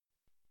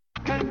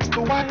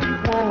the white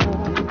wall.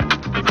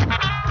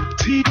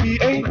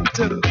 TPA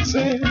to the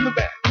send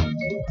back.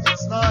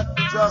 It's not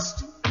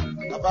just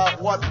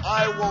about what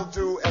I will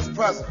do as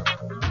president.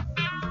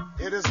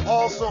 It is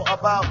also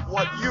about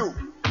what you,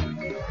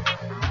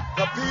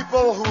 the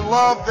people who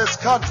love this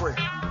country,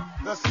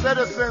 the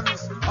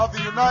citizens of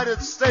the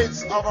United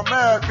States of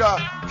America,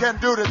 can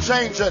do to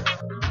change it.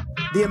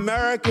 The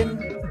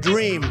American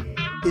dream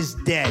is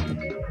dead.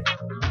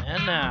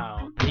 And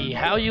now, the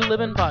How You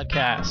Livin'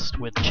 podcast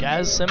with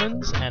Chaz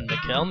Simmons and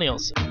Mikkel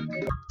Nielsen.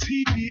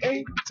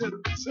 TPA to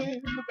the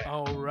send back.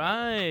 All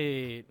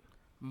right.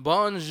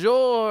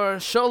 Bonjour,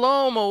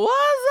 shalom,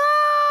 what's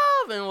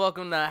up? And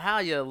welcome to How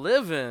You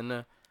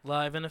Livin'.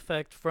 Live in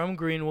effect from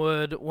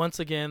Greenwood. Once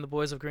again, the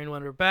boys of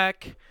Greenwood are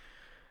back.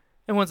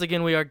 And once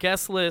again, we are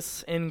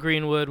guestless in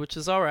Greenwood, which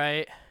is all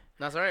right.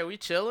 That's all right, we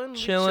chilling.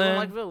 Chilling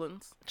like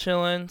villains.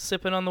 Chilling,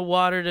 sipping on the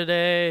water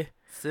today.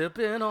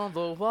 Sipping on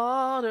the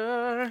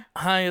water.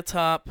 High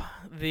atop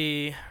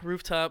the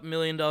rooftop $1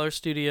 million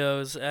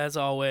studios, as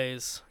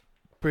always,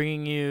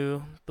 bringing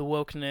you the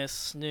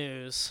wokeness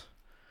news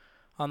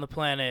on the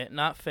planet.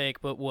 Not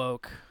fake, but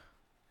woke.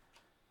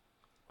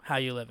 How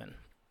you living?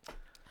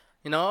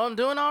 You know, I'm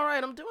doing all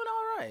right.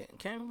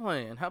 Can't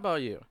complain. How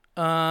about you?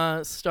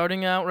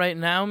 Starting out right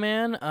now,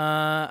 man,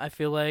 I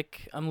feel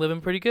like I'm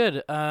living pretty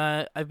good.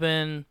 I've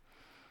been,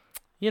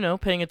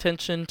 paying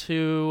attention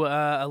to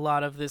a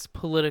lot of this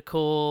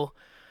political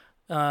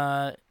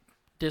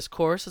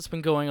discourse that's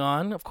been going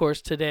on. Of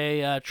course,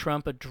 today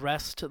Trump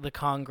addressed the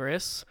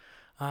Congress.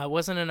 It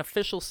wasn't an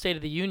official State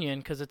of the Union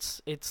because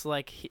it's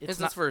like It's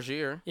his first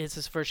year. It's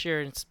his first year,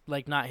 and it's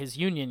like not his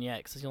union yet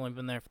because he's only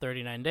been there for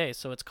 39 days.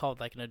 So it's called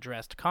like an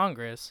address to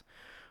Congress,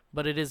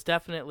 but it is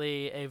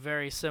definitely a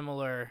very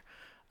similar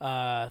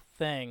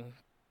thing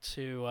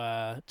to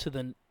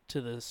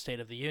the State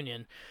of the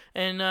Union.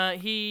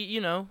 And he,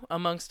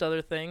 amongst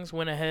other things,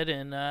 went ahead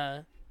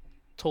and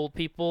told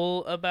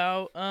people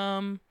about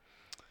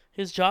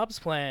his jobs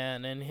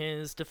plan and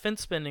his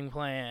defense spending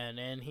plan,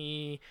 and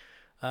he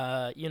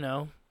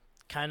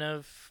kind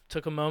of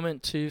took a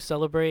moment to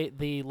celebrate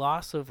the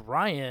loss of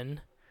Ryan,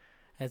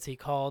 as he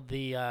called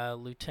the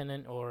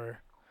lieutenant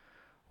or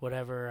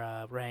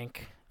whatever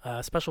rank,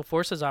 special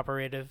forces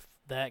operative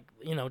that,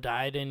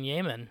 died in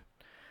Yemen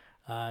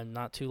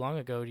not too long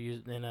ago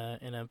in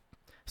a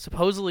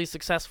supposedly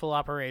successful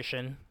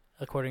operation,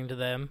 according to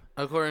them.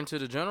 According to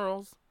the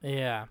generals.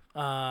 Yeah.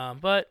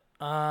 So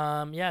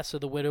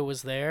the widow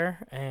was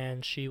there,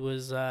 and she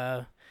was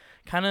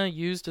kind of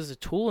used as a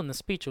tool in the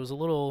speech. It was a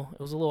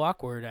little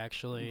awkward,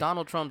 actually.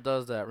 Donald Trump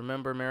does that.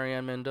 Remember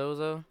Marianne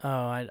Mendoza? Oh,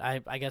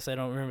 I guess I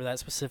don't remember that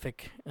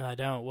specific. I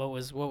don't. What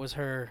was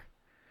her?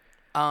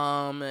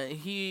 When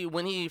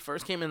he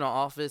first came into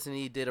office and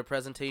he did a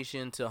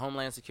presentation to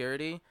Homeland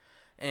Security,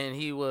 and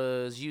he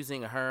was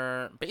using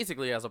her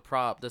basically as a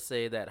prop to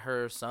say that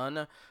her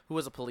son, who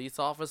was a police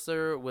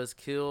officer, was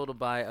killed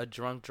by a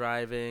drunk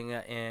driving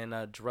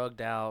and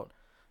drugged out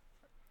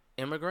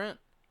immigrant.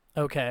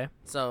 Okay.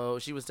 So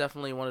she was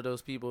definitely one of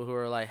those people who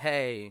are like,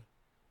 hey,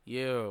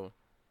 I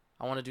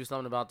want to do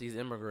something about these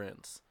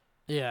immigrants.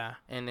 Yeah.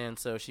 And then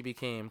so she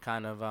became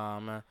kind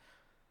of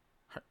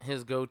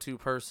his go-to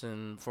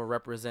person for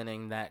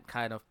representing that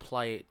kind of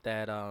plight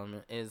that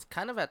is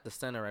kind of at the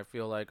center, I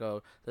feel like,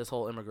 of this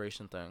whole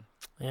immigration thing.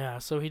 Yeah,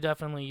 so he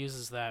definitely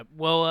uses that.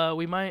 Well,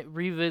 we might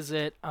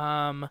revisit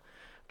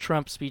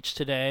Trump's speech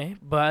today,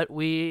 but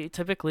we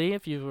typically,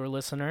 if you were a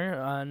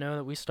listener, know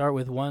that we start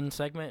with one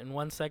segment and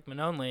one segment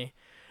only,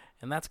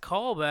 and that's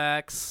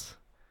callbacks.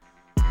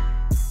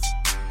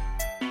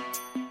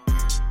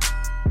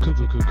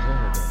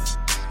 Callbacks.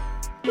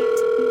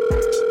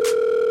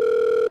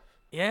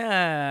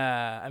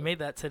 Yeah, I made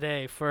that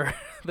today for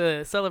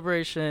the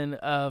celebration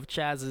of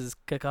Chaz's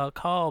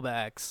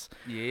callbacks.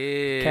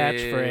 Yeah.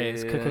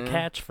 Catchphrase.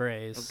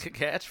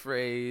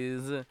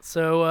 Catchphrase.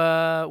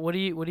 So, what do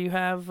you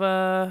have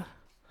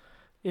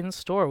in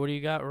store? What do you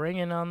got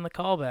ringing on the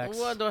callbacks?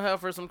 What do I have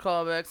for some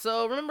callbacks?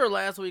 So, remember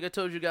last week I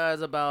told you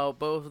guys about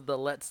both the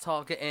Let's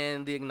Talk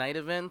and the Ignite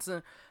events?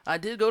 I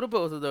did go to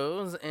both of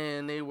those,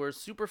 and they were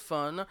super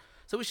fun.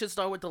 So we should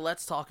start with the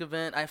Let's Talk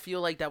event. I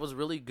feel like that was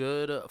really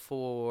good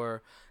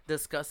for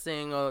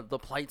discussing the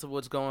plights of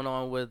what's going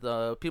on with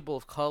people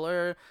of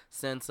color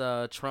since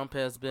Trump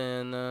has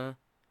been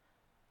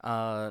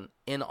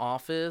in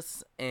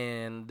office,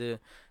 and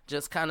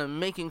just kind of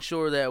making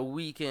sure that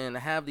we can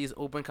have these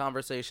open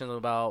conversations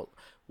about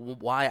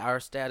why our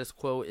status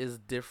quo is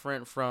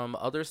different from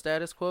other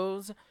status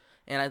quos.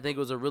 And I think it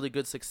was a really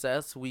good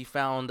success. We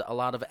found a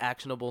lot of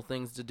actionable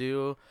things to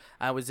do.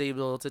 I was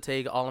able to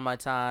take all of my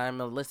time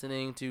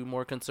listening to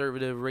more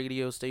conservative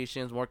radio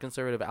stations, more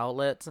conservative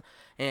outlets,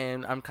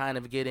 and I'm kind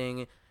of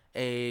getting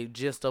a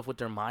gist of what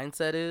their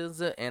mindset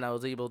is, and I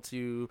was able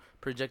to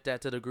project that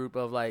to the group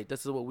of like,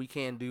 this is what we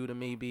can do to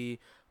maybe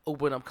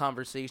open up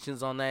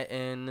conversations on that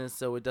end,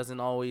 so it doesn't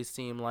always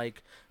seem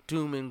like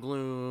doom and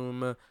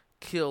gloom,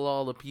 kill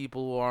all the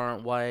people who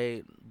aren't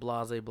white,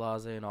 blase,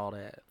 and all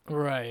that.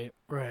 Right.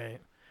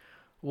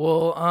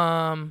 Well,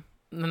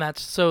 and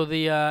that's so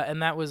the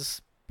and that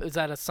was Is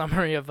that a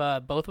summary of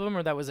both of them,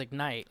 or that was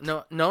Ignite?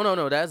 No.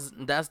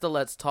 That's the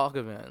Let's Talk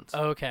event.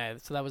 Okay,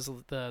 so that was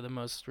the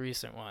most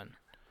recent one.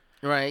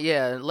 Right,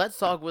 yeah. Let's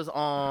Talk was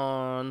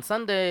on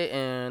Sunday,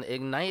 and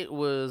Ignite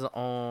was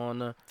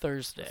on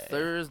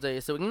Thursday.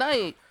 So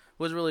Ignite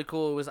was really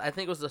cool. I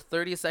think it was the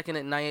 32nd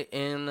Ignite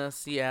in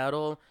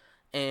Seattle,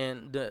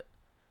 and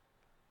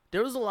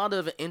there was a lot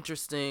of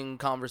interesting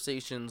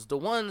conversations.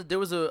 There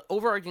was a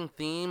overarching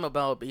theme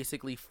about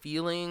basically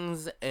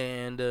feelings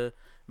and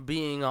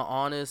being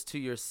honest to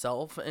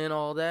yourself and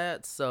all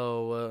that.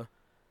 So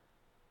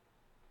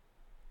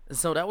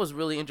that was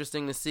really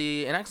interesting to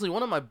see. And actually,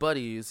 one of my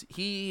buddies,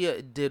 he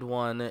did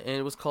one, and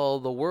it was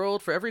called The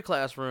World for Every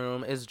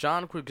Classroom. It's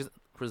John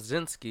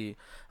Krasinski.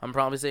 I'm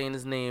probably saying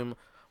his name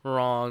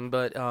wrong,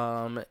 but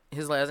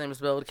his last name is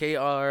spelled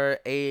Krajewski.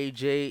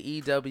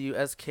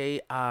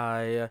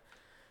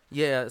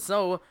 Yeah,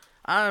 so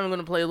I'm going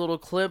to play a little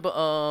clip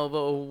of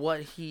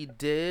what he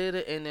did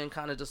and then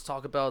kind of just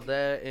talk about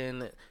that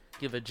and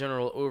give a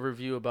general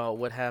overview about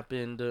what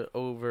happened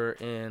over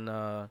in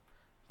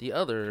the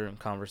other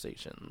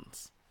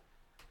conversations.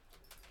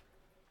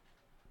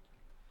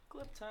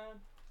 Clip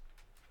time.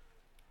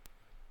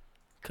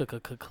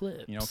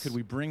 Clip. You know, could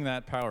we bring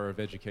that power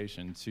of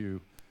education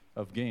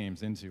of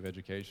games into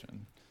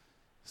education?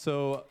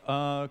 So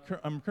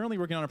I'm currently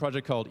working on a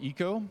project called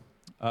Eco.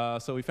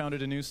 So we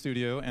founded a new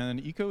studio, and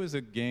Eco is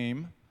a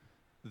game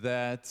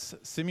that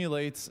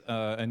simulates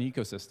an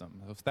ecosystem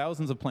of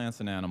thousands of plants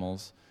and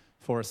animals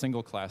for a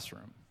single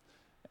classroom.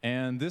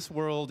 And this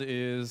world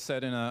is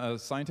set in a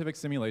scientific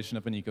simulation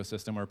of an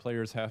ecosystem where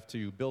players have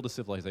to build a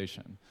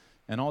civilization.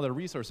 And all their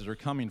resources are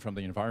coming from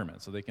the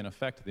environment, so they can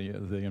affect the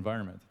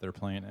environment that they're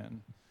playing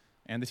in.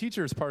 And the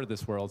teacher is part of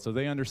this world, so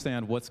they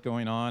understand what's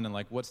going on and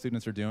like what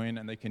students are doing,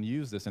 and they can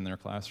use this in their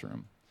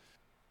classroom.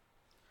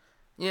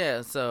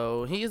 Yeah,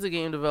 so he's a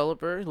game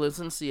developer. He lives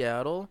in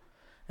Seattle,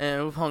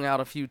 and we've hung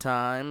out a few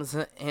times,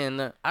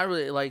 and I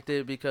really liked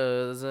it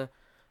because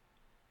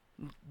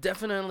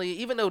definitely,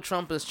 even though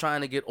Trump is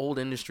trying to get old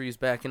industries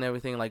back and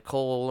everything like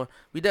coal,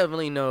 we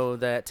definitely know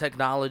that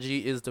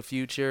technology is the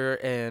future,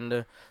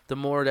 and the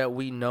more that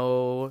we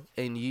know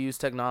and use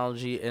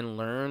technology and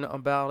learn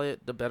about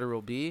it, the better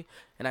it'll be.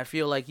 And I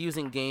feel like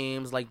using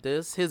games like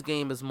this, his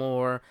game is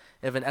more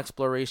of an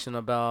exploration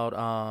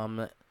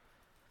about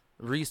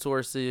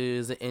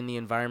resources in the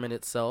environment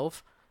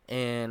itself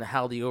and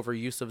how the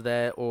overuse of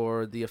that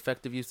or the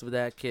effective use of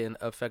that can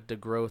affect the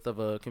growth of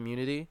a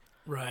community.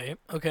 Right.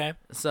 Okay.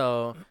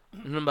 So,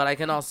 but I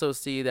can also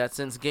see that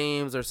since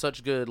games are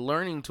such good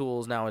learning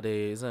tools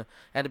nowadays,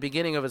 at the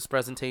beginning of his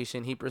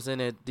presentation, he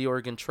presented the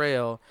Oregon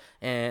Trail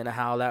and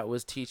how that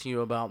was teaching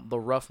you about the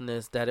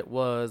roughness that it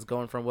was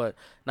going from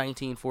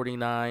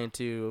 1949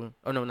 to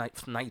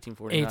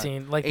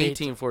 1949.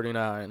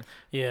 1849.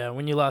 Yeah,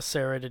 when you lost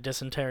Sarah to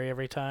dysentery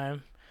every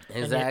time.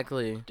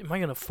 Exactly. Am I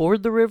going to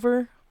ford the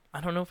river? I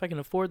don't know if I can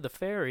afford the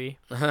ferry.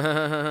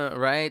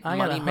 Right? I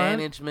Money gotta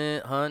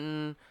management,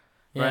 hunting.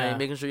 Yeah. Right,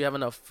 making sure you have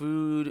enough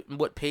food,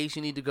 what pace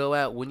you need to go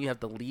at, when you have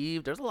to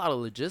leave. There's a lot of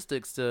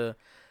logistics to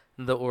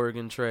the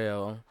Oregon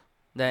Trail,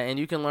 and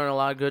you can learn a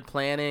lot of good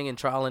planning and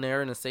trial and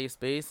error in a safe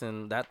space,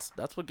 and that's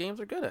what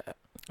games are good at.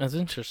 That's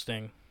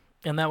interesting,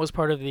 and that was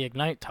part of the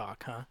Ignite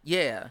talk, huh?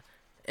 Yeah,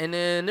 and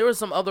then there were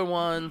some other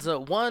ones.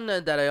 One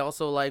that I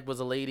also liked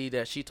was a lady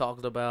that she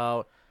talked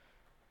about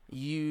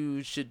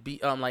you should be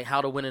like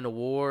how to win an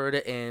award,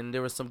 and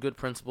there were some good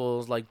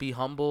principles like be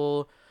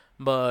humble,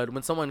 but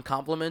when someone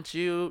compliments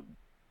you,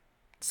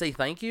 say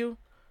thank you.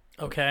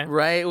 Okay.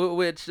 Right?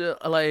 Which,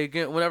 like,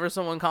 whenever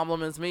someone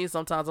compliments me,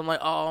 sometimes I'm like,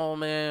 oh,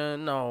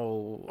 man,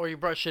 no. Or you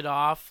brush it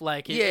off.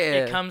 Like, Yeah.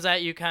 it comes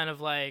at you kind of,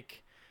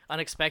 like,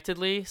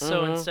 unexpectedly.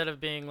 So instead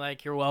of being,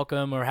 like, you're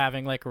welcome or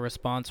having, like, a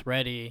response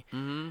ready,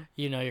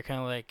 you know, you're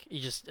kind of like,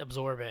 you just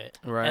absorb it.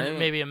 Right. And then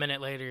maybe a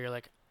minute later, you're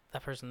like,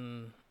 that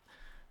person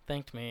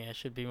thanked me. I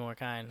should be more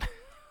kind.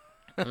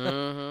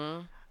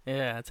 Mm-hmm.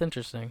 Yeah, it's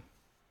interesting.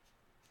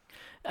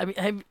 I mean,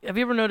 have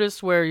you ever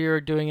noticed where you're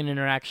doing an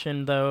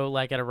interaction, though,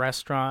 like at a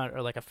restaurant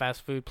or like a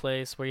fast food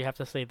place where you have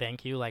to say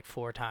thank you like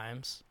 4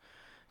 times?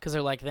 Because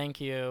they're like,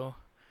 thank you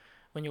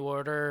when you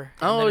order.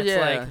 And then it's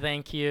like,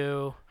 thank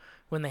you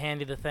when they hand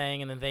you the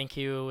thing, and then thank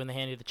you when they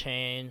hand you the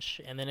change.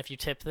 And then if you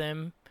tip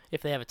them,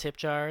 if they have a tip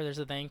jar, there's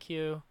a thank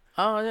you.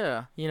 Oh,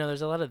 yeah. You know,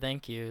 there's a lot of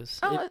thank yous.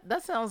 Oh,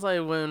 that sounds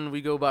like when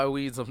we go buy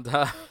weed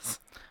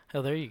sometimes.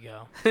 Oh, there you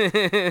go.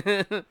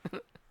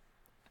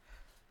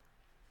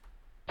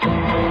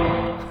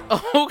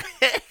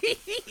 Okay.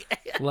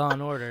 Law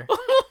and Order.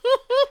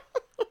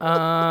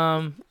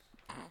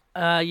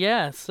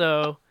 Yeah,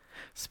 so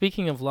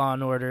speaking of Law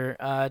and Order,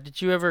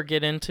 did you ever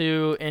get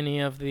into any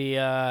of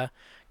the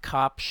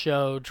cop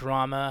show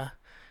drama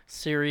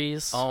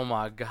series? Oh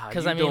my God,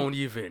 'Cause you I mean- don't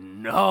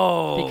even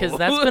know. Because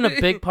that's been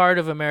a big part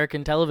of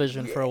American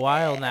television for a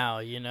while now,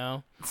 you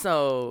know?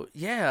 So,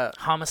 yeah.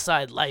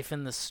 Homicide, Life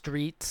in the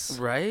Streets,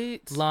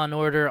 Right? Law and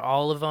Order,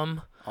 all of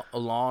them.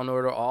 Law and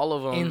Order, all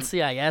of them.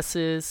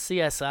 NCISs,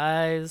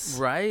 CSIs.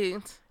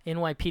 Right?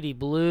 NYPD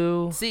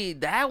Blue. See,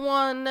 that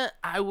one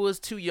I was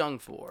too young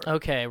for.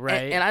 Okay,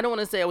 right. And I don't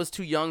want to say I was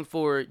too young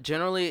for it.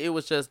 Generally, it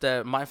was just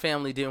that my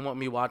family didn't want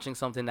me watching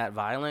something that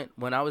violent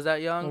when I was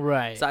that young.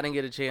 Right. So I didn't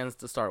get a chance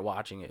to start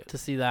watching it. to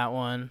see that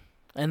one.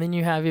 And then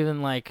you have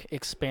even like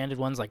expanded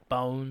ones like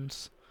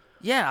Bones.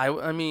 Yeah,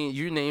 I mean,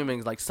 you're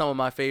naming like some of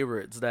my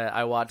favorites that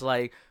I watch,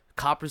 like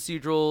cop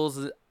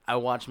procedurals. I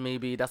watch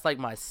maybe that's like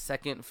my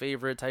second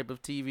favorite type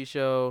of TV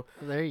show.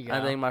 There you go.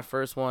 I think my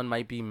first one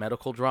might be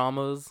medical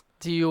dramas.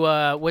 Do you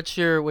what's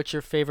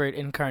your favorite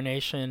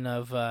incarnation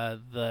of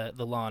the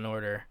Law and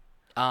Order?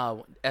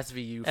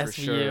 SVU for SVU.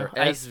 sure.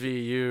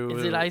 SVU.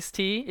 Is it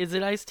Ice-T? Is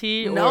it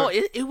Ice-T? No, or-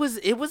 it was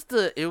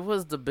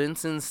the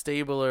Benson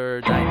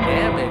Stabler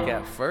dynamic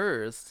at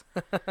first.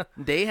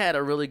 They had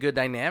a really good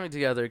dynamic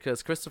together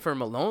because Christopher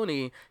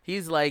Maloney,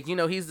 he's like,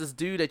 he's this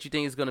dude that you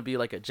think is going to be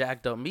like a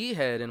jacked up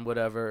meathead and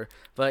whatever,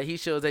 but he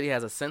shows that he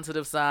has a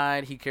sensitive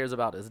side. He cares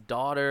about his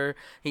daughter.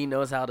 He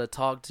knows how to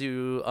talk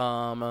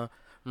to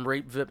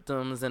rape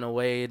victims in a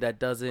way that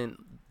doesn't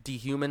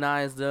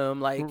dehumanize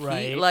them. Like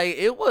Right.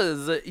 it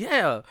was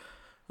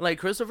like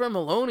Christopher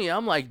Maloney.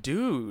 I'm like,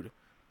 dude,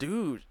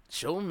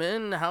 show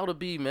men how to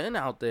be men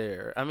out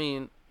there. I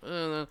mean,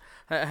 I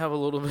have a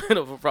little bit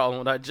of a problem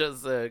with what I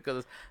just said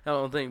because I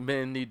don't think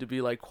men need to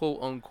be like quote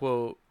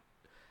unquote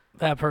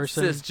that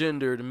person.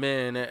 cisgendered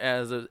men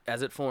as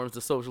it forms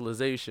the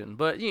socialization.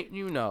 But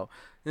you know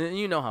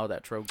how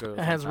that trope goes.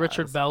 It has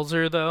Richard sometimes.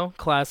 Belzer though,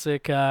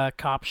 classic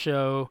cop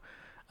show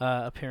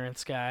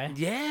appearance guy.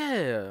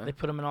 Yeah. They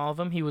put him in all of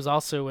them. He was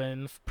also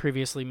in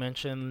previously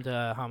mentioned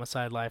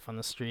Homicide: Life on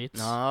the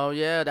Streets. Oh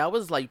yeah, that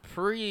was like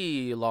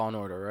pre Law and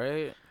Order,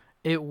 right?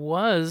 It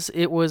was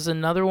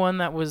another one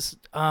that was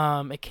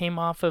it came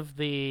off of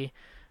the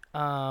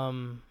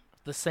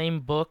same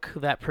book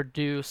that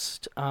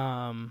produced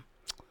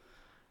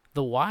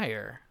The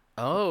Wire.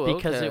 Oh,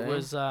 Because it okay.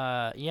 was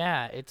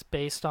it's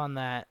based on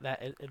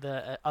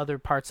the other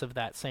parts of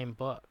that same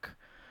book,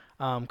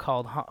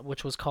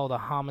 which was called A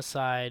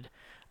Homicide: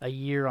 A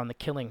Year on the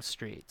Killing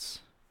Streets.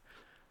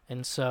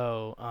 And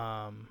so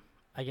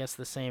I guess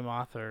the same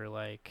author,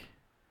 like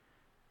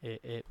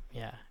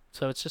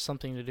so it's just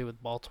something to do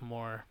with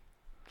Baltimore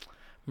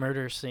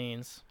murder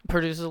scenes.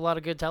 Produces a lot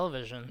of good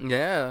television.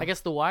 Yeah. I guess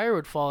The Wire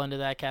would fall into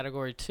that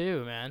category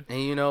too, man. And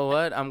you know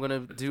what? I'm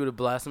going to do the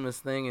blasphemous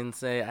thing and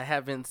say I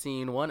haven't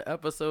seen one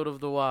episode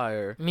of The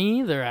Wire. Me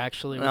either,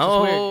 actually, which is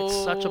weird.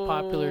 It's such a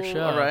popular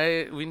show. All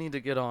right. We need to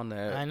get on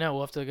that. I know.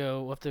 We'll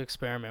have to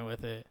experiment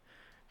with it.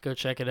 Go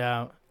check it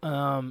out.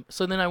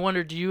 So then I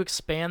wonder, do you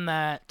expand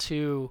that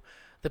to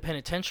the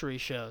penitentiary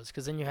shows?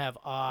 Because then you have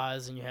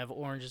Oz and you have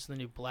Orange is the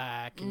New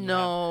Black. And you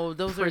No,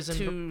 those are Prison-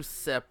 two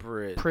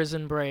separate. have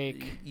Prison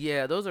Break.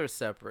 Yeah, those are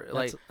separate.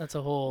 That's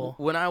a whole.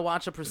 When I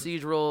watch a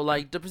procedural,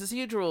 like the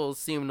procedurals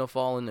seem to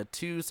fall into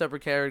two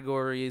separate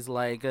categories,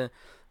 like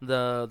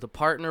the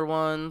partner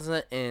ones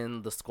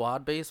and the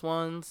squad based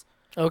ones.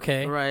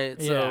 Okay. Right.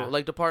 Yeah. So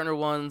like the partner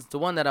ones, the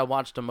one that I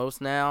watch the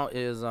most now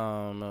is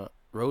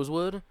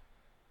Rosewood.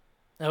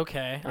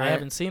 Okay. I Right.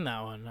 haven't seen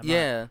that one.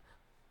 Yeah.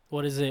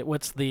 What is it?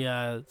 What's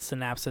the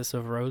synopsis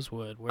of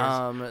Rosewood?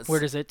 Where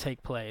does it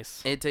take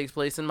place? It takes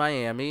place in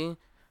Miami.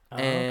 Oh,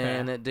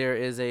 And okay. there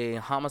is a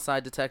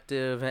homicide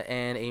detective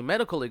and a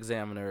medical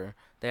examiner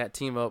that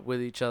team up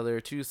with each other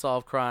to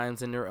solve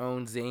crimes in their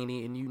own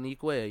zany and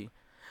unique way.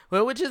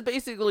 Well, which is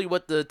basically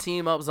what the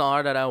team ups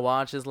are that I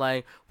watch. Is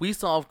like, we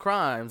solve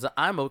crimes.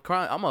 I'm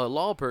a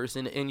law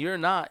person and you're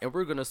not, and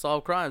we're gonna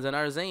solve crimes in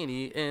our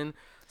zany and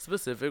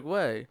specific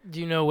way. Do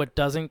you know what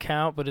doesn't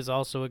count but is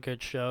also a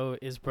good show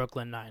is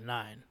Brooklyn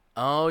Nine-Nine.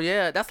 Oh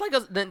yeah, that's like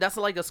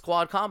a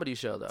squad comedy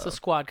show though. It's a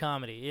squad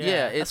comedy. Yeah,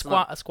 Yeah, a it's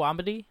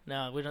squamedy.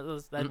 No, we don't. We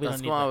don't need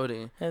that.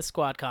 comedy. It's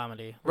squad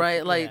comedy.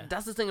 Right, like Yeah.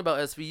 that's the thing about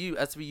SVU.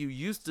 SVU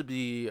used to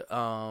be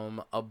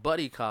a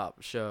buddy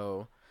cop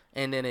show,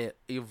 and then it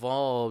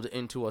evolved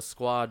into a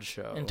squad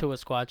show. Into a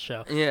squad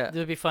show. Yeah. It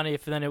would be funny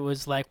if then it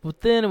was like,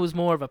 but then it was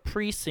more of a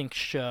precinct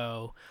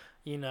show.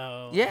 You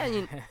know. Yeah,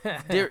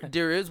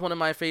 there is one of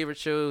my favorite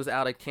shows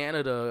out of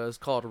Canada. It's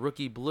called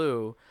Rookie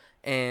Blue,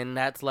 and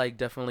that's like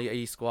definitely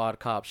a squad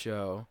cop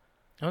show.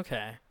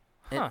 Okay.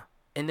 And- Huh.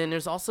 And then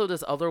there's also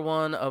this other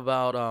one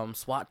about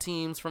SWAT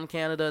teams from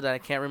Canada that I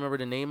can't remember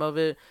the name of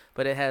it,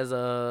 but it has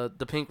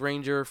the Pink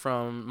Ranger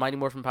from Mighty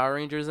Morphin Power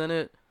Rangers in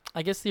it.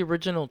 I guess the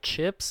original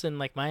Chips and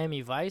like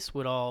Miami Vice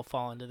would all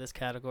fall into this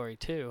category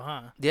too,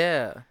 huh?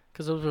 Yeah,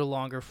 Because those were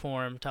longer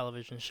form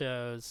television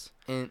shows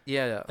and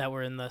yeah, that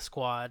were in the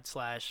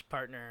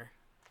squad/partner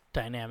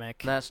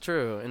dynamic. that's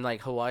true. And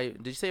like Hawaii,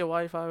 did you say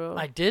Hawaii 5-0?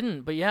 I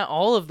didn't, but yeah,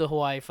 all of the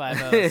Hawaii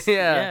Five-O's.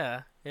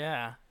 Yeah.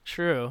 Yeah,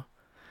 true.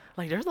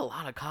 Like, there's a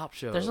lot of cop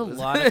shows. There's a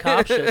lot of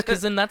cop shows,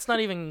 because then that's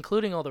not even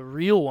including all the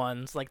real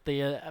ones, like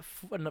the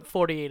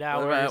 48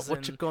 Hours. Alright, what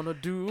and you gonna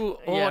do?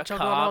 Oh, Yeah, what you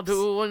Cops. gonna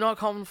do when I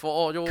come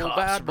for you, Cops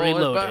bad boys,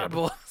 Reloaded. bad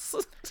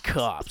boys.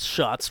 Cops,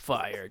 Shots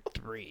Fired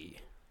 3.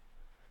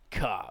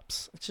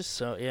 Cops. It's just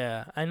so,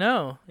 yeah, I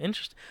know.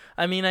 Interesting.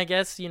 I mean, I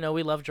guess, we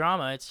love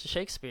drama. It's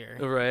Shakespeare.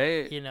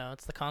 Right.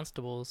 It's the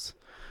constables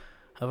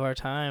of our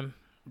time.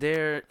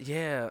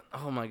 Yeah.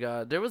 Oh my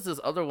God. There was this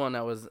other one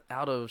that was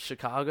out of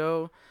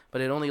Chicago,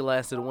 but it only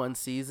lasted one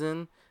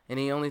season. And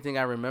the only thing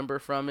I remember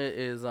from it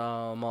is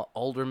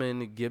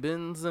Alderman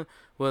Gibbons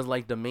was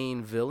like the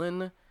main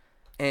villain.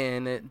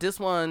 And this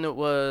one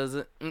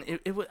was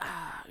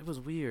it was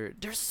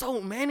weird. There's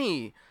so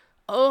many.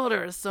 Oh,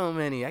 there are so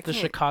many. The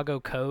Chicago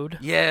Code.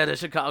 Yeah, the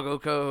Chicago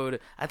Code.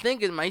 I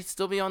think it might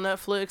still be on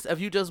Netflix. If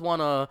you just I'm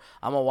gonna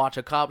watch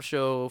a cop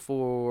show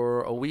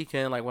for a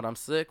weekend, like when I'm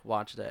sick,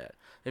 watch that.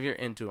 If you're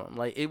into them,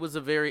 like it was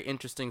a very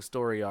interesting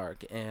story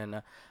arc,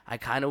 and I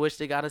kind of wish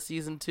they got a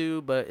season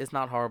 2, but it's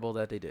not horrible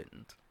that they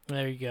didn't.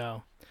 There you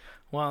go.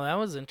 Well, that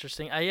was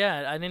interesting. I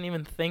didn't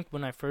even think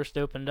when I first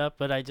opened up,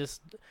 but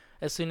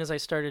as soon as I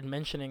started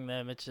mentioning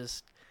them, it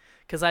just,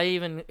 because I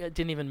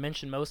didn't even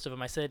mention most of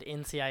them. I said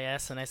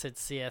NCIS and I said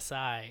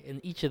CSI, and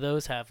each of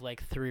those have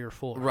like 3 or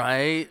 4.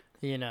 Right.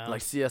 You know,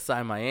 like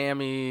CSI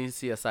Miami,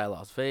 CSI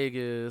Las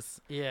Vegas.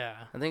 Yeah.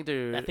 I think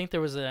there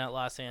was one at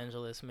Los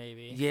Angeles,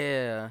 maybe.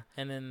 Yeah.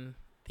 And then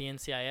the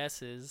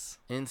NCIS is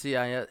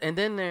NCIS, and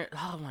then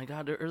oh my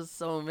God, there are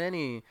so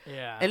many.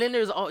 Yeah. And then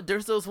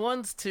there's those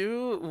ones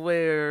too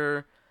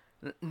where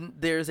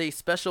there's a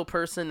special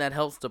person that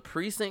helps the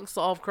precinct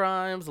solve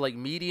crimes, like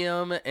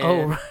Medium.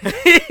 And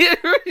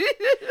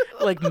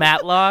like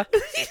Matlock.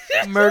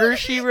 Murder,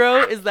 She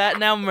Wrote. Is that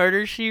now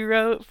Murder, She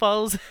Wrote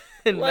falls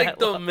in like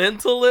Matlock? The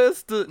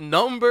Mentalist,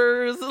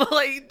 Numbers,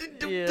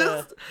 like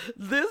Yeah.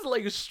 this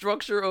like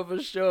structure of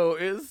a show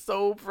is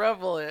so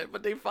prevalent,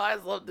 but they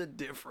find something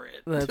different.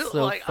 That's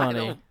so like,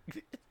 funny.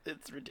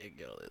 It's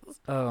ridiculous.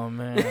 Oh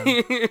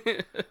man.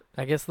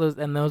 I guess those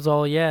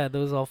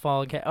all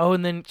fall in. Oh,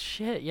 and then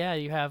shit, yeah,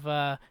 you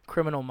have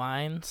Criminal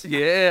Minds.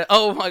 Yeah.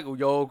 Oh my,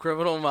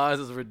 Criminal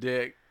Minds is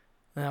ridiculous.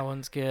 That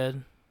one's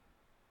good.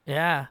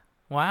 Yeah.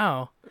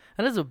 Wow.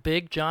 That is a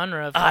big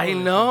genre of I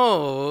television.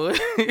 know.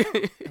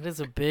 It is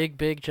a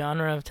big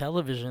genre of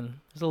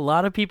television. There's a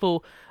lot of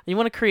people. You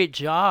want to create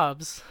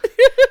jobs.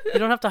 You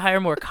don't have to hire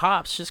more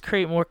cops. Just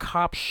create more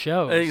cop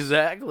shows.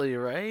 Exactly,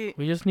 right?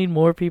 We just need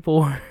more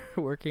people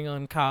working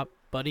on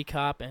buddy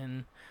cop,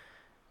 and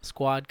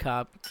squad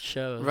cop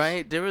shows.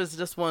 Right? There was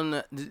just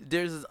one.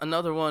 There's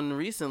another one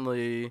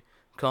recently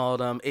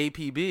called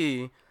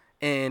APB.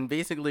 And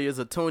basically is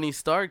a Tony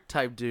Stark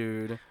type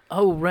dude.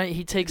 Oh, right.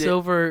 He takes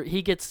over.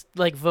 He gets,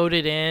 like,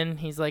 voted in.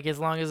 He's like, as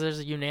long as there's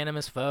a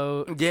unanimous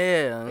vote,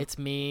 yeah, it's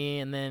me.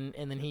 And then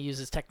he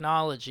uses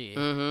technology.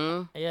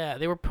 Mm-hmm. Yeah,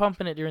 they were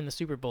pumping it during the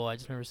Super Bowl. I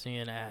just remember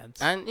seeing ads.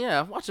 And,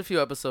 yeah, I've watched a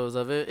few episodes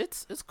of it.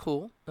 It's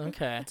cool.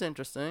 Okay. It's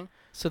interesting.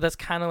 So that's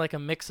kind of like a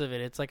mix of it.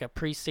 It's like a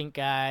precinct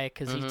guy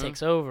because he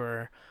takes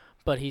over,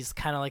 but he's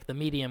kind of like the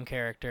medium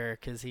character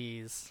because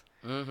he's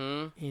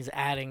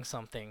adding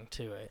something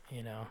to it,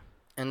 you know?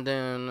 And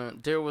then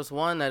there was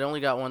one that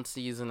only got one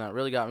season that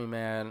really got me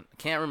mad.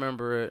 Can't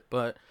remember it,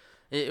 but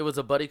it was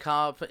a buddy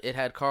cop. It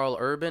had Carl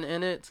Urban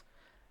in it.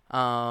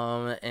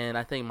 And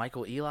I think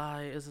Michael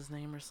Eli is his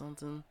name or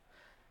something.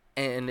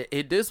 And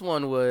this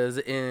one was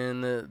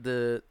in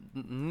the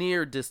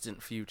near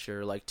distant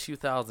future, like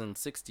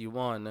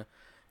 2061.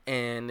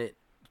 And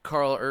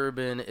Carl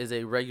Urban is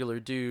a regular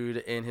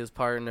dude, and his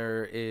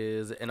partner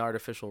is an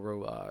artificial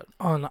robot.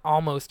 On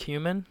Almost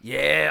Human?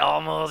 Yeah,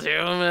 Almost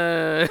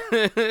Human.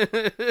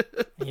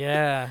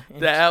 Yeah.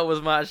 That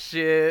was my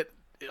shit.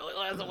 It only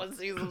lasted one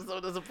season. I'm so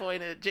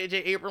disappointed. J.J.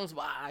 Abrams,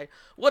 why?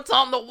 What's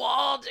on the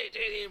wall, J.J.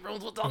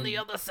 Abrams? What's on the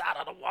other side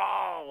of the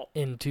wall?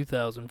 In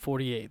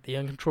 2048, the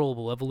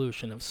uncontrollable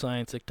evolution of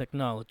science and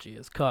technology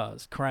has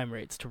caused crime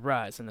rates to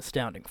rise an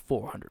astounding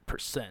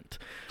 400%.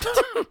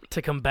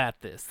 To combat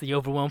this, the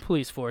overwhelmed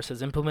police force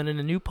has implemented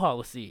a new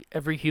policy.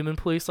 Every human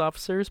police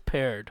officer is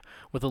paired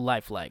with a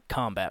lifelike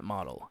combat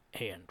model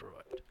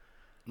android.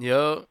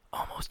 Yup.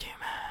 Almost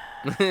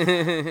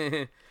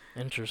Human.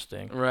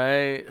 Interesting.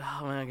 Right. Oh,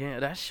 my God.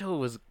 That show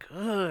was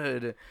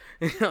good.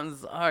 I'm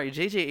sorry.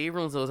 J.J.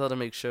 Abrams knows how to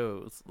make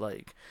shows.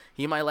 Like,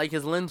 he might like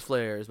his lens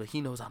flares, but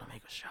he knows how to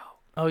make a show.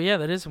 Oh, yeah,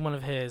 that is one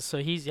of his. So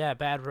he's,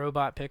 Bad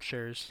Robot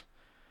Pictures.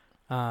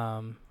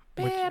 Bad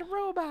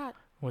Robot.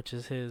 Which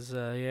is his,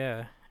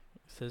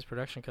 it's his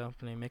production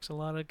company. Makes a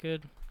lot of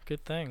good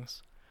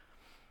things.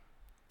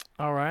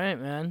 All right,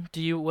 man.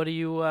 What do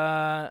you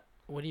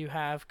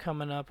have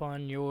coming up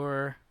on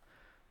your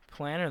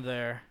planner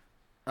there?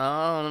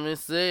 Let me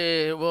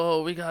see.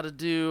 Well, we gotta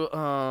do,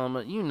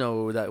 you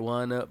know that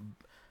one,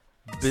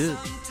 Bill.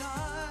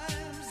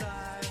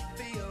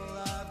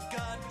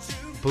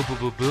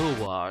 Bill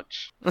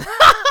Watch. You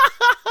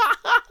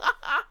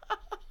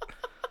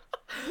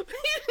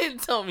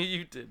didn't tell me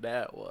you did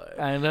that one.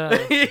 I know.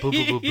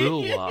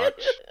 Bill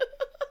Watch.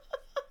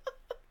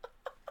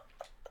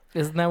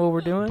 Isn't that what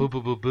we're doing?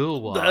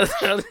 Bill Watch.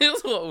 That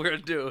is what we're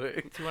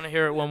doing. Do you want to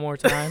hear it one more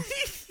time?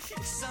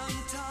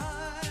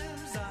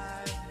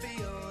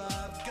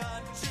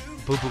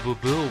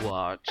 Bill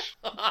Watch.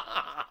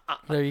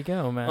 There you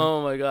go, man.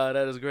 Oh my God,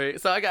 that is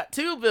great. So I got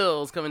 2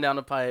 bills coming down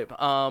the pipe.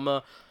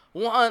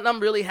 one I'm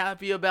really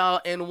happy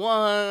about, and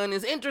one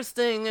is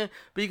interesting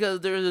because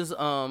there's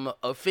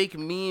a fake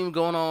meme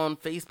going on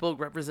Facebook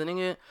representing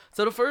it.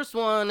 So the first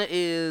one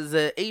is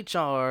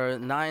HR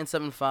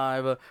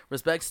 975,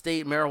 Respect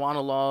State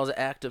Marijuana Laws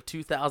Act of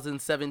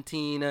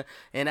 2017,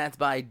 and that's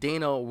by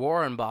Dana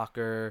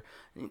Rohrabacher.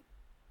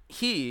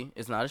 He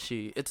is not a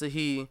she, it's a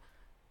he,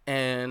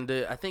 and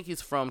I think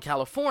he's from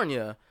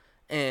California,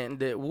 and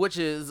which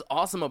is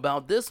awesome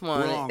about this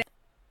one.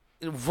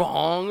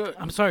 Wrong.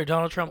 I'm sorry,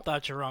 Donald Trump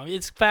thought you're wrong.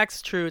 It's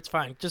facts, true. It's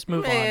fine. Just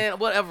move Man, on.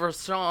 whatever,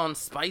 Sean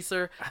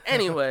Spicer.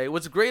 Anyway,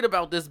 what's great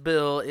about this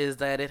bill is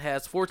that it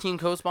has 14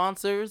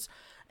 co-sponsors,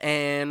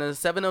 and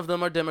 7 of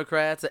them are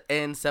Democrats,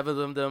 and 7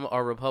 of them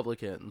are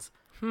Republicans.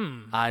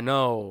 I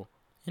know.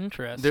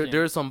 Interesting.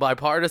 There's some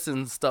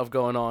bipartisan stuff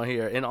going on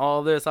here. And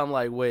all this, I'm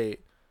like,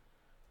 wait,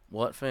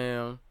 what,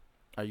 fam?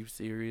 Are you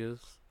serious?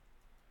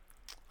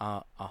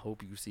 I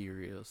hope you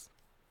serious.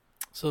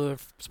 So they're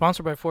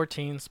sponsored by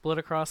 14, split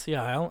across the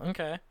aisle.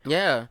 Okay.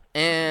 Yeah,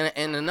 and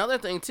another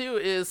thing too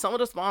is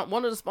one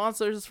of the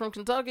sponsors is from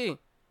Kentucky.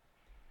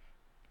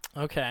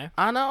 Okay.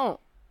 I know.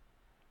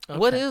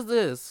 What Okay. is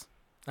this?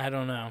 I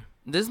don't know.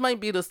 This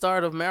might be the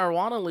start of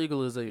marijuana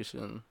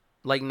legalization,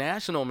 like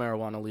national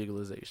marijuana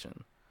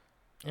legalization,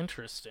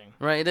 Interesting.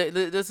 right?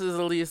 This is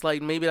at least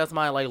like maybe that's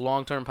my like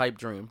long-term pipe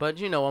dream, but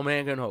you know, a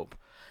man can hope.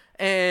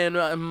 And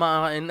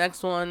my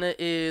next one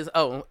is,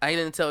 I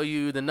didn't tell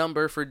you the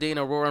number for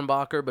Dana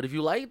Rohrabacher, but if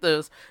you like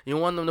this, you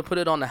want them to put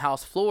it on the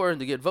House floor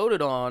to get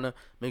voted on,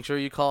 make sure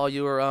you call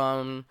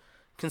your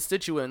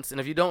constituents.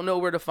 And if you don't know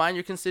where to find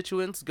your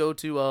constituents, go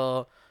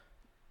to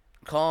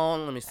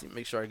let me see,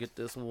 make sure I get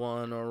this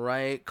one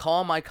right.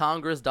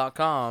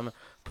 Callmycongress.com.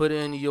 Put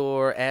in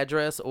your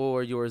address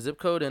or your zip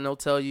code, and they'll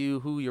tell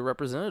you who your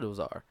representatives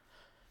are.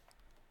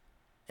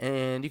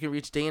 And you can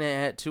reach Dana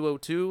at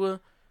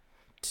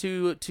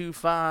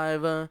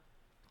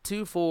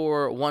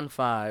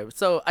 202-225-2415.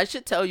 So I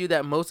should tell you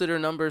that most of their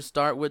numbers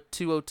start with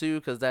 202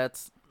 because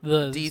that's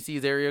The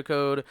DC's area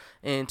code,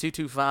 and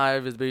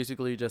 225 is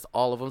basically just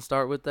all of them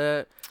start with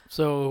that.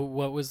 So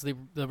what was the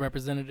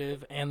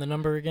representative and the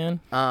number again?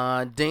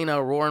 Dana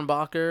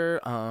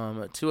Rohrabacher,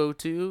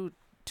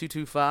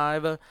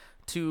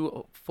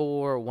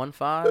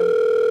 202-225-2415.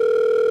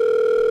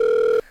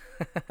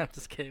 I'm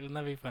just kidding. Wouldn't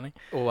that be funny?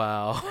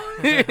 Wow.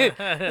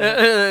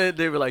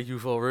 They were like, you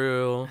for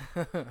real?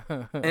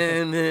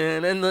 And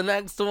then the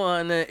next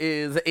one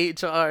is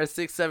HR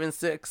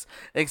 676,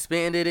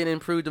 Expanded and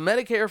Improved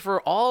Medicare for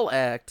All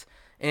Act.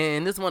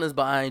 And this one is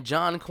by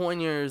John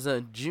Conyers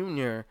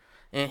Jr.,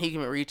 and he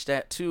can be reached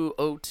at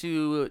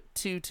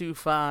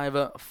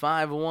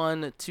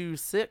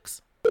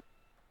 202-225-5126.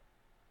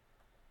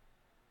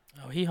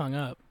 Oh, he hung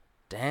up.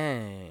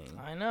 Dang.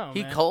 I know.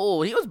 He man.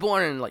 cold. He was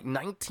born in like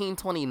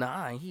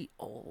 1929. He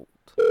old.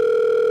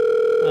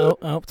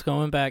 Oh, it's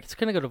going back. It's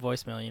gonna go to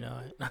voicemail. You know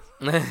it.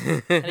 And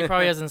he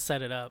probably hasn't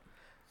set it up.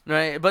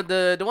 Right, but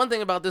the one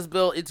thing about this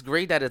bill, it's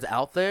great that it's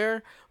out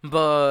there,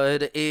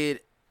 but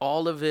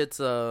all of its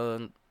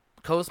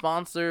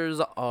co-sponsors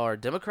are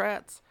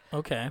Democrats.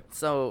 Okay.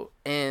 So,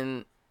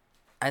 and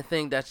I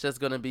think that's just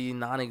going to be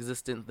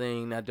non-existent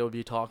thing that they'll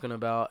be talking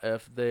about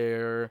if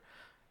they're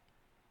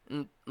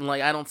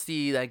like, I don't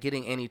see that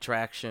getting any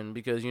traction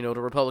because, you know,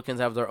 the Republicans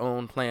have their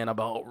own plan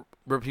about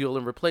repeal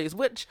and replace,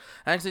 which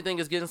I actually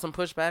think is getting some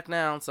pushback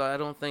now. So I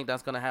don't think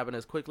that's going to happen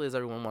as quickly as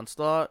everyone once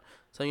thought.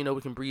 So, you know,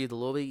 we can breathe a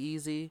little bit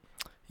easy.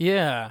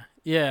 Yeah.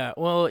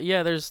 Well,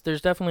 yeah. There's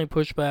definitely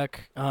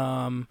pushback.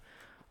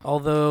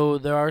 Although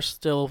there are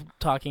still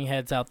talking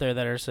heads out there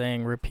that are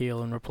saying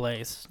repeal and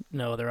replace.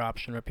 No other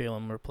option. Repeal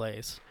and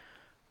replace.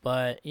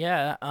 But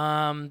yeah,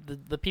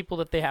 the people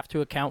that they have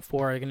to account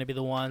for are going to be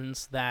the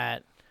ones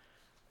that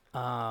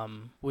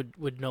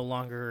would no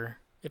longer,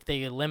 if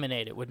they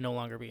eliminate it, would no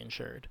longer be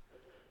insured.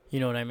 You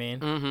know what I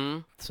mean? Mm-hmm.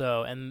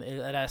 So, and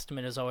that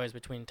estimate is always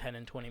between 10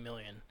 and 20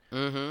 million.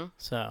 Mm-hmm.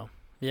 So,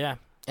 yeah.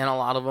 And a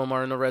lot of them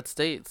are in the red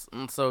states.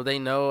 And so they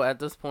know at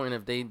this point,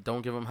 if they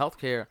don't give them health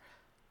care,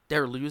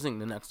 they're losing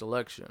the next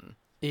election.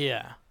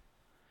 Yeah.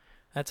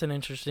 That's an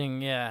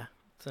interesting,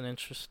 it's an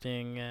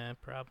interesting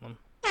problem.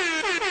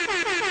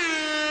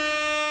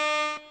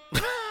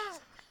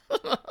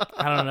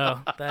 I don't know.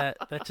 That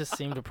just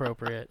seemed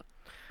appropriate.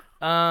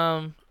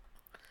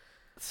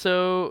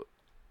 So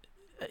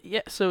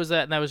is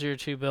that was your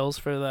two bills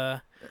for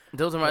the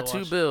Those are my Bill two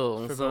Watch-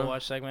 bills. for Bill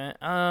Watch segment.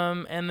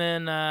 And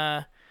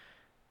then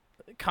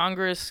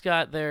Congress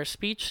got their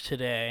speech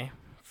today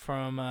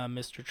from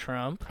Mr.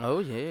 Trump. Oh,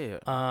 yeah.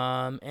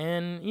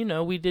 And you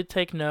know, we did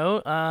take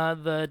note.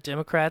 The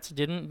Democrats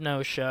didn't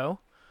no-show.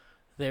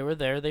 They were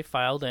there. They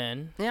filed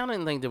in. Yeah, I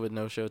didn't think there was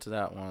no show to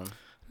that one.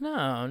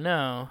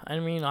 No. I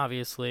mean,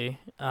 obviously,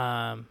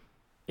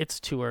 it's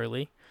too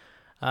early.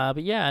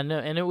 But yeah, no,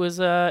 and it was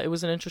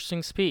an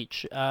interesting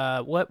speech.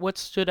 What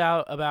stood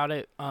out about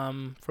it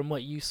from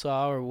what you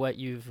saw or what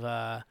you've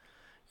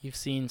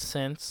seen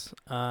since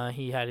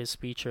he had his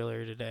speech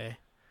earlier today,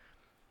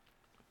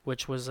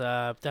 which was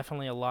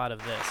definitely a lot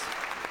of this.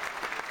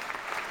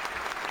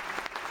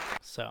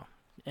 So,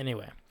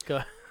 anyway, go.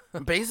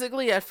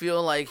 Basically, I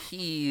feel like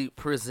he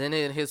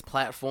presented his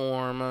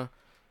platform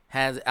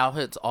as how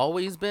it's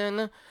always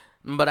been,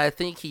 but I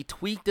think he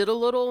tweaked it a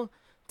little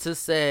to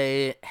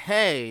say,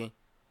 hey,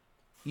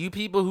 you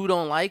people who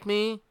don't like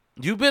me,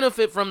 you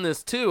benefit from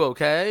this too,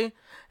 okay?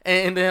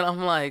 And then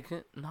I'm like,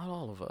 not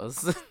all of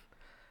us.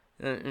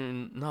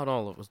 Not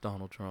all of us,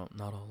 Donald Trump.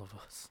 Not all of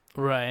us.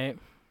 Right.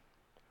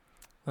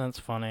 That's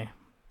funny.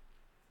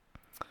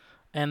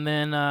 And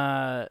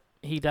then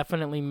he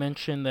definitely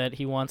mentioned that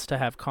he wants to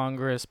have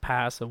Congress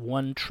pass a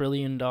 $1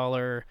 trillion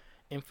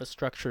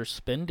infrastructure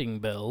spending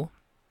bill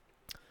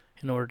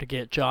in order to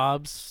get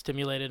jobs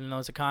stimulated in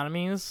those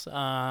economies.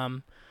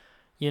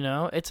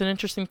 It's an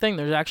interesting thing.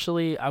 There's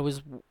actually, I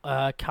was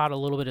caught a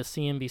little bit of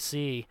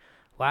CNBC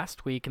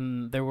last week,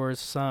 and there was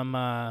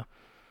some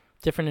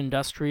different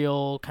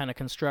industrial kind of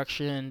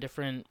construction,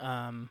 different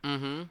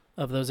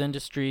of those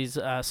industries,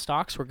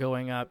 stocks were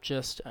going up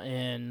just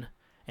in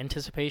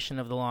anticipation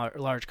of the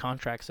large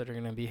contracts that are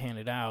going to be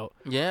handed out.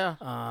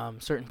 Yeah.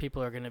 Certain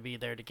people are going to be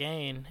there to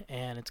gain,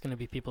 and it's going to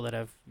be people that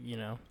have,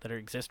 that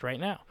exist right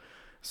now.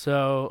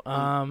 So,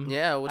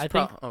 yeah, I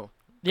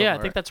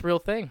think that's a real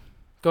thing.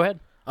 Go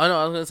ahead. Oh,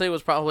 no, I was going to say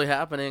what's probably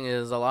happening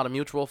is a lot of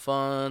mutual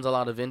funds, a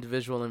lot of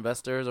individual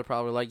investors are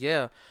probably like,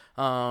 yeah,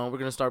 we're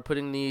going to start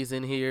putting these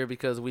in here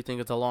because we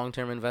think it's a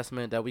long-term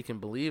investment that we can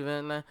believe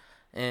in.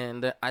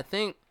 And I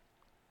think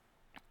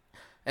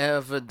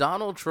if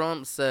Donald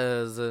Trump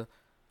says,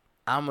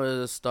 I'm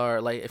going to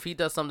start, like, if he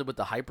does something with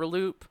the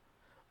Hyperloop,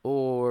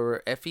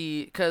 or if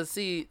he, because,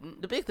 see,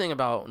 the big thing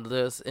about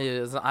this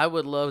is I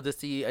would love to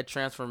see a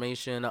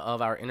transformation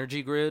of our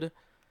energy grid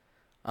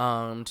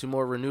to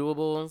more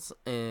renewables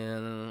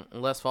and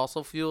less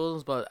fossil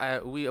fuels, but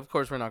of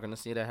course we're not going to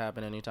see that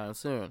happen anytime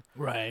soon.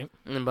 Right.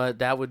 But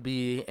that would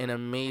be an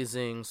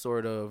amazing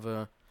sort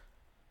of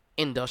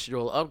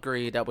industrial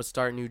upgrade that would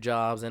start new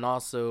jobs and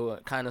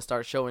also kind of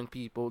start showing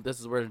people this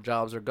is where the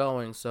jobs are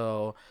going.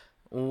 So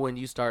when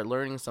you start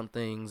learning some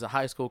things, a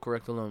high school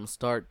curriculum,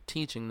 start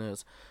teaching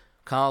this,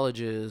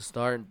 colleges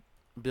start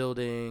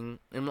building,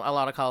 and a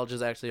lot of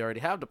colleges actually already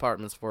have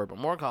departments for it, but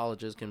more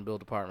colleges can build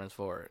departments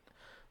for it.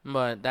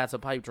 But that's a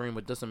pipe dream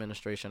with this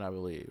administration, I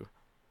believe.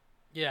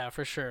 Yeah,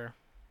 for sure.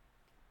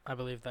 I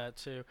believe that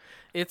too.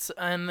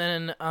 And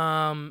then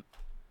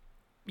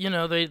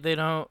they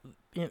don't.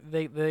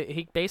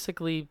 He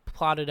basically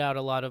plotted out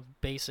a lot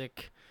of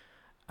basic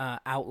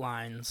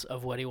outlines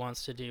of what he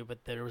wants to do,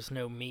 but there was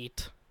no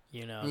meat.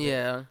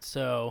 Yeah.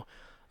 So,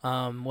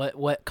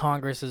 what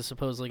Congress is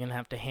supposedly going to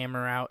have to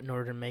hammer out in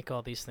order to make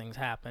all these things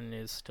happen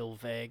is still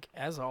vague,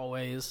 as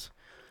always.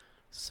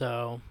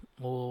 So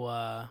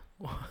we'll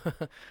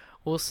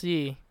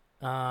see.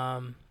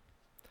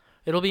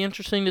 It'll be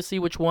interesting to see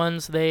which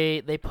ones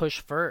they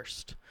push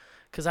first,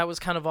 because that was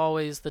kind of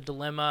always the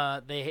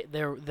dilemma.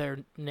 Their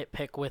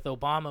nitpick with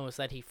Obama was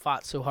that he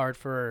fought so hard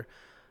for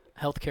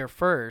healthcare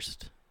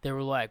first. They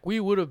were like, we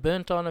would have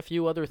bent on a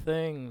few other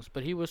things,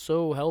 but he was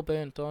so hell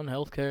bent on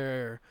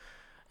healthcare,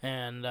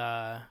 and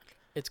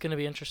it's going to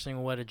be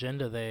interesting what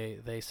agenda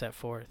they set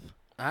forth.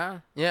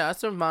 Yeah, I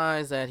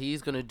surmise that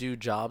he's going to do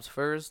jobs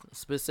first,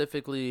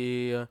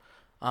 specifically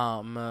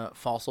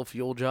fossil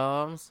fuel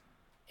jobs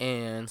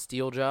and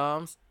steel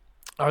jobs.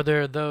 Are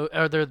there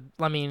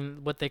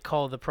what they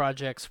call the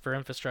projects for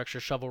infrastructure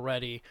shovel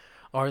ready?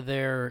 Are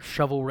there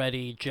shovel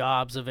ready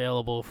jobs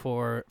available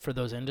for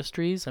those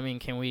industries? I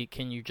mean,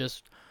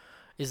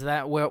 is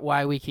that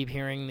why we keep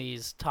hearing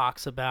these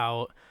talks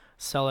about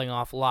selling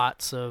off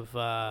lots of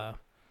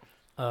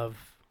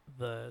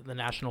the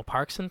national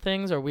parks and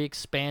things? Are we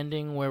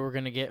expanding where we're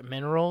going to get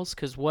minerals?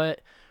 Because where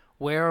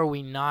are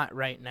we not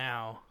right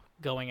now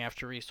going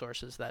after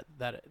resources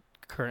that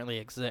currently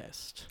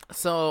exist?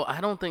 So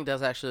I don't think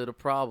that's actually the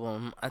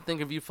problem. I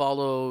think if you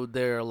follow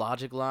their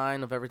logic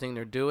line of everything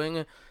they're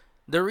doing,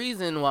 the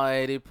reason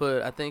why they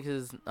put, I think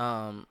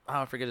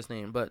I forget his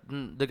name, but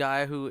the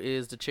guy who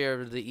is the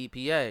chair of the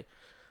EPA,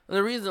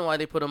 the reason why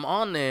they put him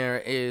on there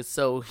is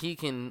so he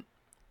can,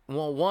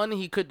 well, one,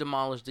 he could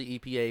demolish the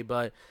EPA,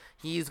 but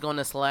he's going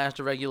to slash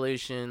the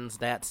regulations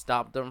that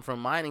stop them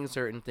from mining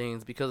certain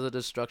things because of the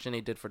destruction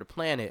they did for the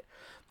planet.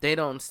 They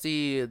don't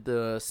see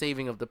the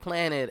saving of the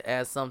planet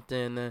as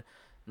something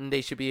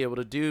they should be able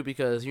to do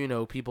because,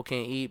 people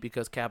can't eat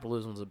because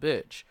capitalism's a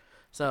bitch.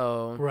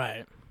 So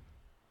right.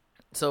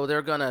 So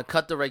they're going to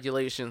cut the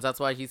regulations.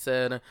 That's why he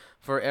said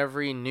for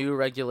every new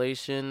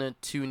regulation,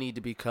 2 need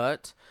to be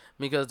cut,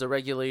 because the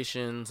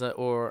regulations,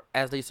 or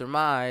as they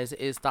surmise,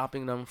 is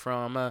stopping them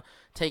from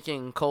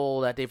taking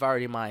coal that they've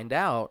already mined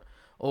out,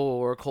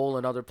 or coal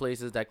in other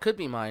places that could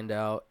be mined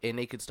out, and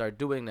they could start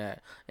doing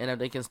that. And if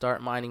they can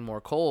start mining more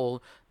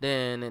coal,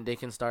 then they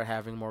can start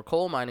having more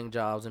coal mining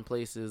jobs in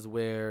places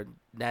where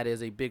that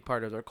is a big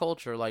part of their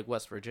culture, like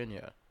West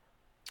Virginia.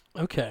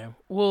 Okay.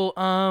 Well,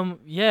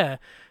 yeah.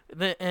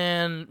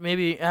 And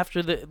maybe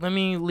after let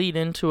me lead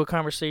into a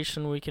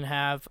conversation we can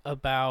have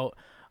about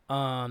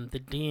the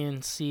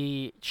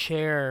DNC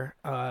chair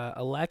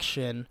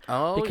election.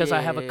 Oh, because yeah.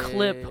 I have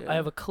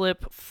a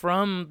clip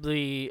from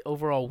the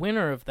overall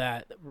winner of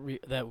that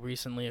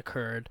recently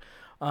occurred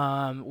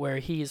where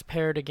he is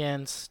paired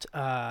against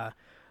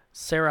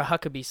Sarah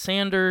Huckabee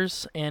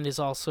Sanders, and is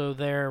also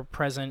there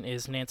present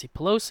is Nancy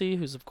Pelosi,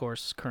 who's of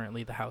course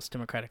currently the House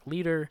Democratic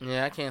leader.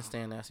 Yeah, I can't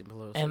stand Nancy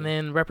Pelosi. And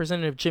then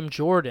Representative Jim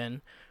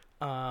Jordan,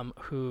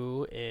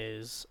 who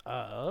is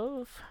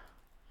of,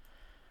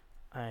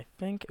 I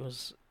think it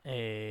was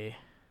a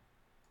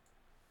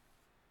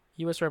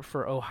U.S. Rep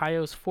for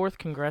Ohio's 4th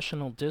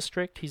Congressional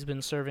District. He's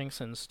been serving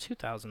since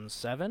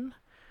 2007.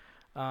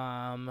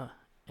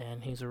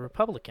 And he's a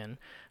Republican.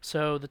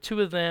 So the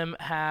two of them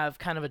have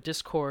kind of a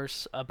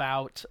discourse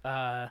about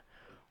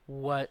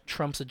what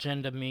Trump's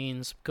agenda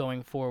means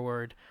going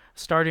forward,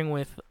 starting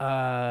with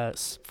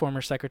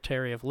former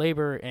Secretary of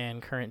Labor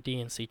and current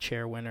DNC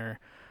chair winner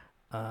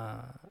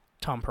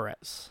Tom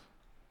Perez.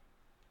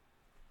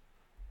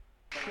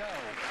 Similar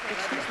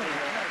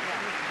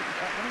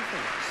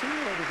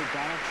to the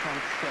Donald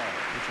Trump show,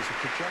 which is a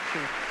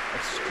projection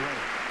of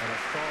strength and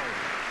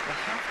authority,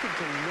 will have to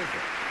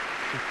deliver.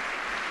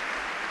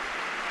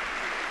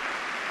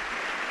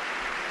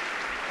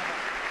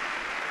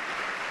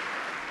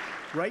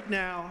 Right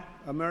now,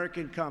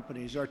 American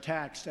companies are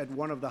taxed at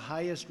one of the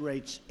highest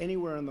rates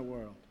anywhere in the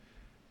world.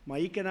 My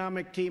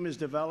economic team is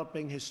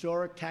developing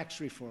historic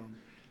tax reform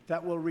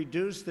that will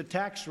reduce the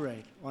tax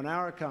rate on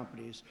our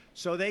companies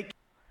so they can.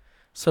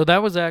 So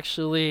that was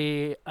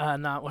actually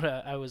not what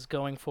I was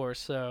going for.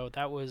 So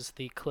that was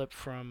the clip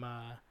from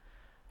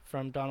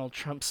Donald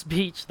Trump's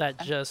speech that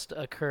just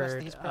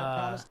occurred.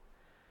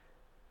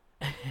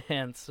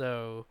 And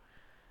so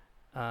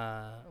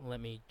let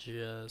me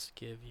just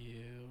give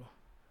you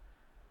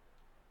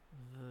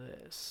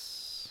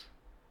this.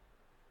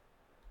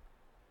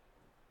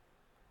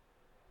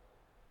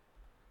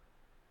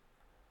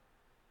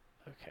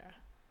 Okay.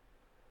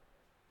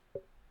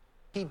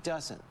 He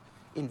doesn't,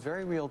 in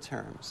very real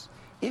terms.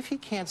 If he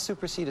can't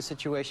supersede a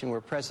situation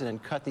where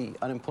President cut the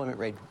unemployment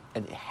rate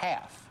in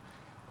half,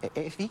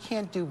 if he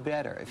can't do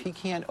better, if he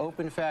can't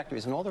open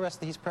factories and all the rest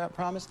that he's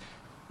promised,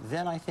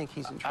 then I think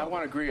he's in trouble. I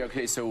want to agree.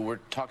 Okay, so we're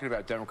talking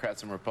about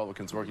Democrats and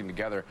Republicans working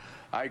together.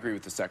 I agree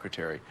with the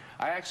Secretary.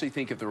 I actually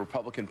think if the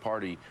Republican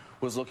Party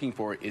was looking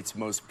for its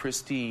most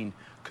pristine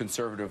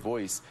conservative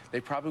voice, they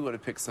probably would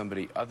have picked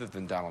somebody other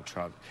than Donald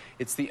Trump.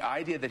 It's the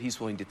idea that he's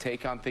willing to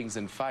take on things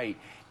and fight,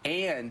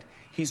 and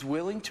he's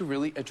willing to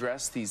really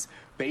address these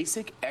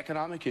basic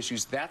economic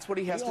issues. That's what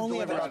he has to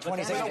deliver on.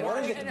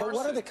 But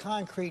what are the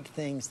concrete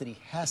things that he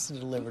has to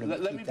deliver to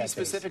Let me be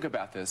specific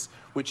about this,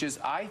 which is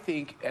I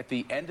think at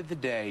the end of the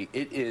day,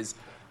 it is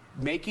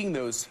making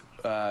those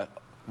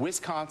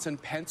Wisconsin,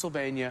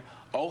 Pennsylvania,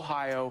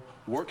 Ohio,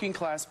 working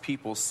class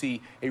people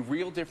see a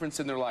real difference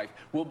in their life.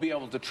 We'll be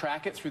able to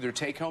track it through their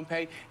take-home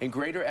pay and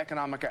greater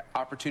economic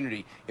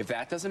opportunity. If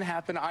that doesn't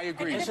happen, I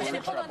agree. We're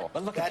in trouble.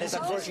 But look, that is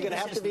unfortunately going to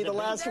have to be the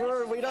last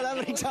word. We don't have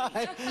any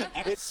time.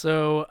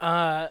 So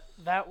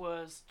that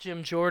was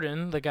Jim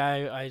Jordan, the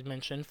guy I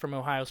mentioned from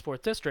Ohio's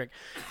 4th District.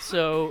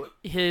 So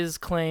his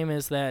claim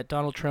is that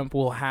Donald Trump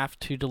will have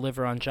to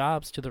deliver on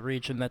jobs to the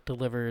region that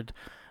delivered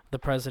the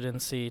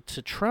presidency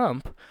to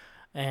Trump.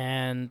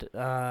 And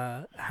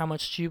how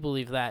much do you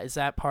believe that? Is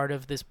that part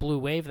of this blue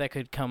wave that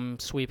could come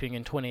sweeping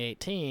in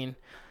 2018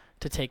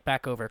 to take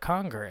back over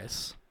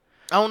Congress?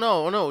 Oh,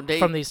 no.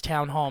 From these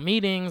town hall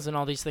meetings and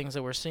all these things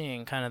that we're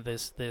seeing, kind of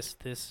this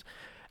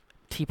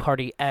Tea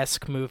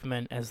Party-esque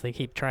movement, as they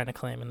keep trying to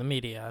claim in the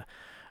media.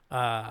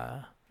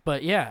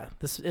 But yeah,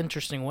 this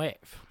interesting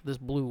wave, this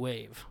blue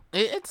wave.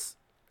 It's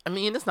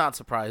not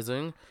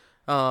surprising.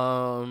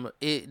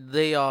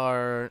 They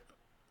are...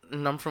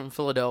 And I'm from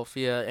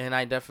Philadelphia, and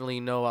I definitely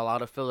know a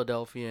lot of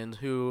Philadelphians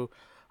who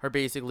are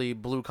basically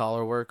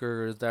blue-collar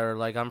workers that are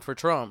like, I'm for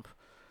Trump.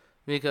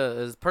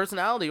 Because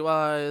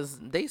personality-wise,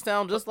 they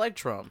sound just like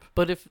Trump.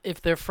 But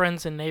if their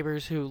friends and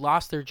neighbors who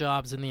lost their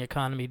jobs in the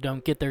economy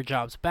don't get their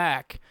jobs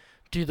back,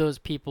 do those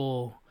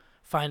people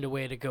find a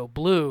way to go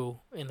blue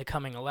in the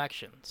coming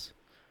elections?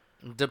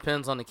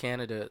 Depends on the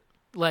candidate.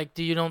 Like,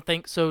 you don't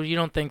think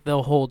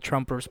they'll hold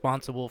Trump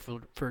responsible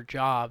for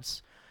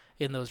jobs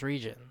in those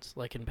regions,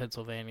 like in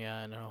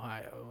Pennsylvania and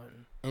Ohio,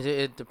 and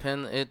it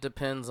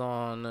depends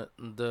on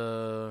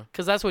the,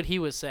 because that's what he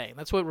was saying.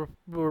 That's what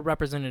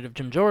Representative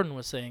Jim Jordan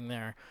was saying.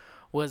 There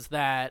was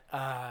that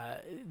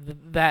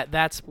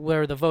that's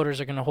where the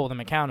voters are going to hold him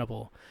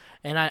accountable,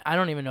 and I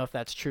don't even know if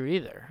that's true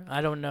either.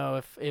 I don't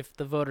know if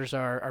the voters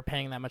are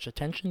paying that much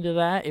attention to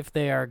that, if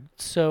they are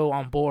so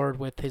on board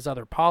with his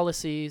other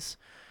policies,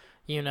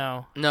 you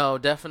know. No,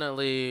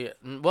 definitely.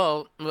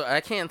 Well,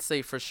 I can't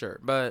say for sure,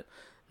 but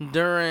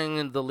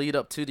during the lead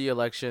up to the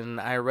election,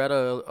 I read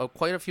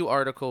quite a few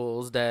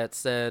articles that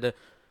said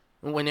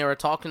when they were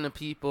talking to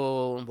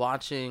people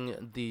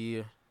watching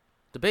the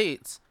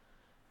debates,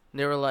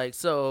 they were like,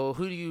 so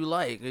who do you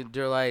like?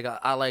 They're like,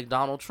 I like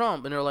Donald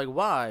Trump. And they're like,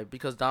 why?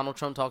 Because Donald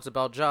Trump talks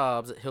about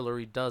jobs,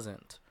 Hillary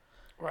doesn't.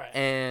 Right.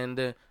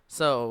 And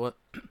so...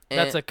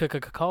 That's a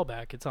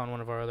callback. It's on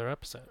one of our other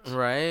episodes.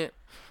 Right.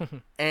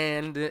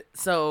 And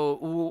so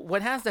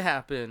what has to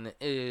happen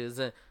is...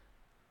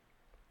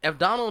 if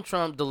Donald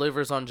Trump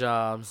delivers on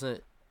jobs,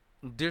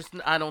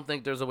 I don't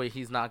think there's a way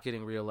he's not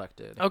getting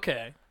reelected.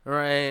 Okay.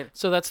 Right.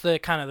 So that's the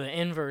kind of the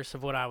inverse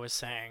of what I was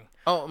saying.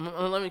 Oh,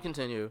 let me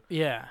continue.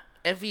 Yeah.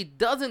 If he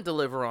doesn't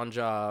deliver on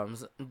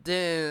jobs,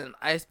 then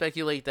I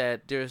speculate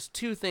that there's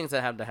two things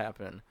that have to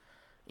happen.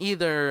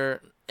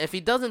 Either if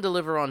he doesn't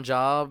deliver on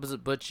jobs,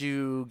 but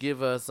you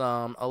give us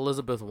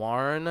Elizabeth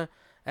Warren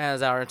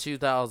as our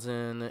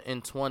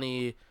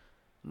 2020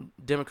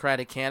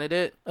 Democratic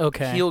candidate,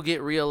 okay, he'll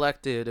get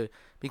reelected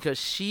because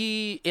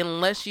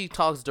unless she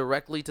talks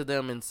directly to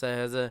them and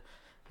says,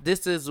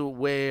 this is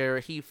where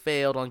he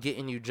failed on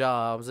getting you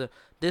jobs,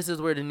 this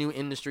is where the new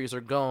industries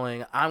are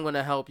going, I'm going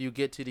to help you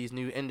get to these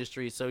new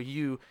industries so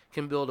you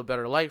can build a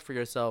better life for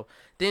yourself,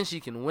 then she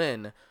can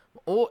win.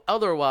 Or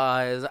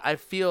otherwise, I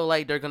feel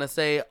like they're going to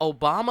say,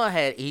 Obama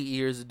had 8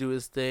 years to do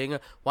his thing.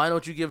 Why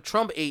don't you give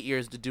Trump 8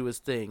 years to do his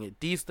thing?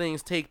 These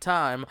things take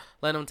time.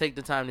 Let him take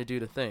the time to do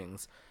the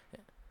things.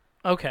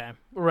 Okay,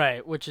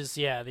 right, which is,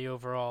 the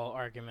overall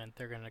argument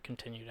they're going to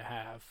continue to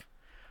have.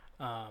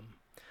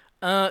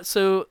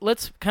 So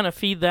let's kind of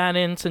feed that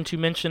in, since you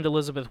mentioned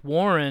Elizabeth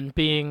Warren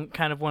being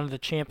kind of one of the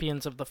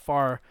champions of the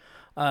far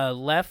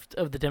left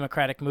of the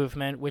Democratic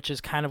movement, which is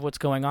kind of what's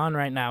going on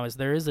right now, is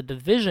there is a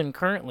division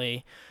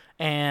currently,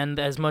 and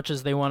as much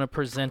as they want to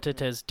present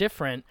it as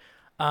different,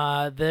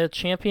 the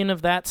champion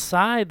of that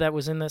side that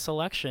was in this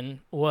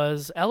election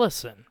was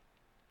Ellison.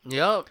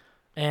 Yep.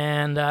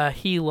 And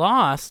he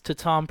lost to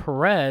Tom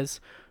Perez,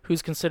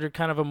 who's considered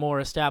kind of a more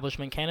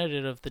establishment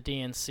candidate of the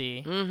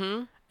DNC.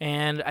 Mm-hmm.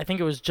 And I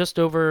think it was just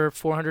over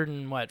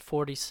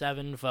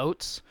 447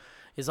 votes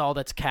is all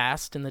that's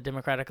cast in the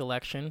Democratic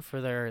election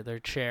for their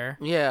chair.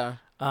 Yeah.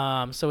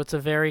 So it's a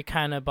very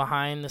kind of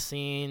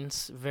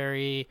behind-the-scenes,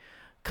 very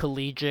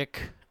collegiate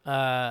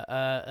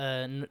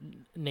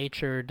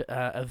natured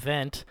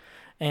event.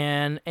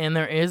 And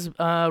there is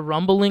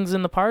rumblings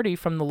in the party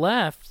from the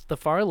left, the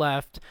far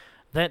left,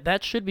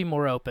 that should be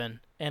more open.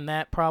 And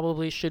that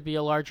probably should be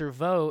a larger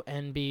vote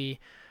and be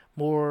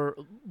more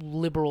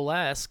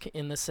liberal-esque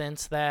in the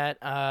sense that,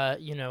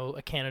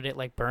 a candidate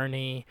like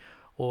Bernie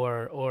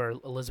or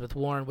Elizabeth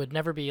Warren would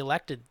never be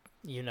elected,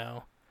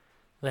 the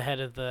head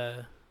of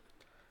the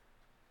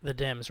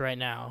Dems right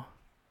now.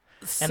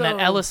 And that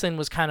Ellison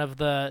was kind of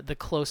the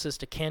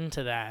closest akin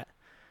to that.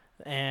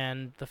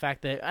 And the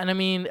fact that,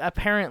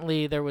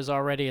 apparently there was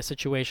already a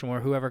situation where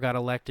whoever got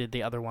elected,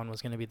 the other one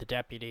was going to be the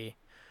deputy,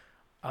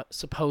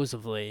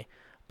 supposedly.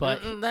 But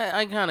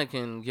I kind of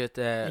can get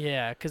that.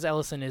 Yeah, because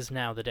Ellison is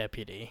now the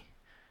deputy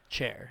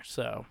chair,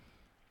 so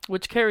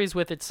which carries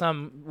with it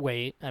some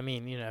weight. I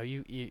mean, you're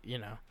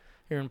an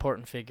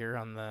important figure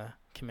on the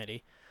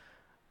committee.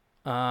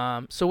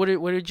 So what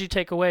did you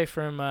take away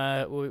from?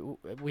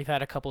 We've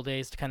had a couple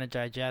days to kind of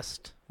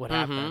digest what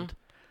happened.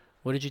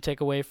 What did you take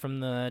away from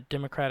the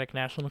Democratic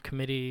National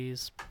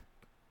Committee's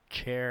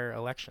chair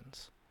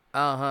elections?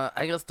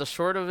 I guess the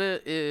short of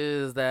it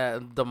is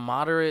that the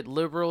moderate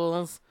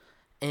liberals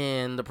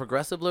and the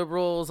progressive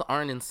liberals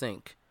aren't in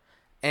sync.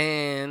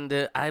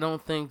 And I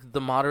don't think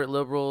the moderate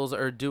liberals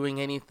are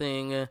doing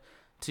anything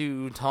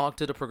to talk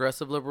to the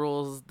progressive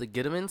liberals to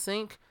get them in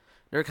sync.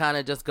 They're kind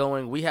of just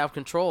going, we have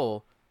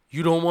control.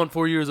 You don't want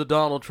 4 years of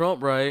Donald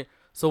Trump, right?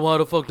 So why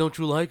the fuck don't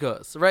you like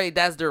us? Right?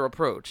 That's their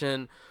approach.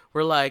 And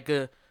we're like,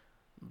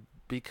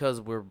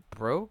 because we're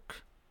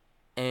broke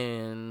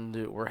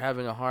and we're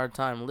having a hard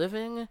time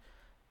living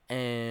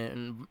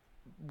and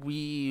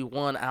we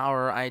want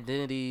our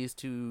identities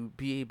to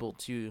be able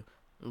to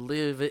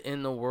live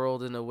in the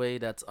world in a way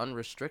that's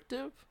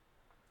unrestrictive.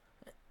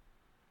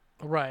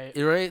 Right.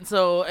 Right?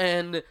 So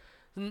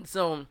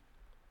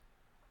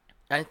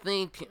I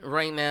think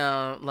right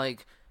now,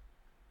 like,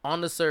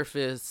 on the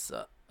surface,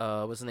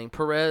 what's his name?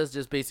 Perez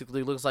just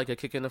basically looks like a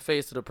kick in the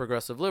face to the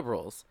progressive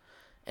liberals.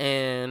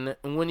 And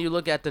when you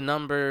look at the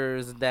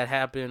numbers that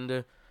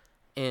happened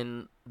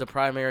in the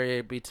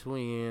primary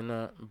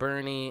between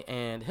Bernie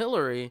and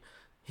Hillary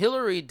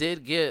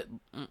did get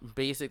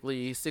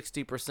basically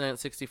 60%,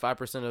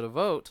 65% of the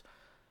vote,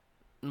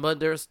 but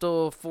there's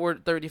still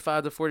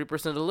 35 to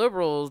 40% of the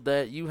liberals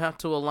that you have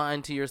to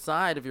align to your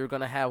side if you're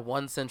going to have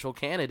one central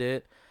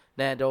candidate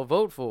that they'll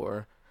vote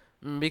for,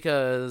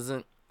 because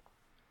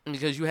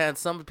you had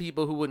some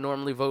people who would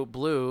normally vote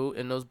blue,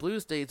 and those blue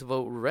states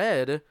vote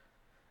red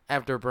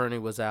after Bernie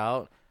was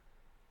out.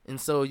 And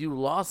so you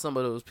lost some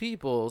of those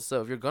people.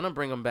 So if you're going to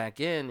bring them back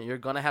in, you're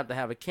going to have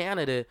a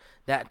candidate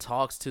that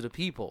talks to the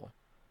people.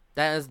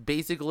 That is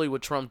basically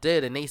what Trump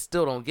did, and they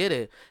still don't get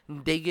it.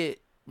 They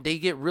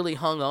get really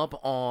hung up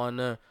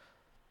on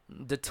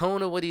the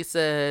tone of what he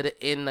said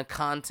in the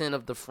content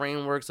of the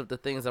frameworks of the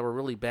things that were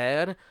really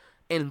bad,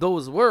 and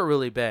those were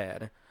really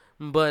bad.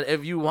 But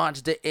if you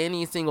watched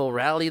any single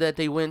rally that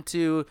they went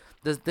to,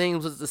 the thing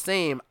was the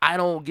same. I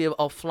don't give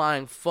a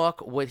flying fuck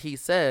what he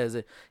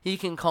says. He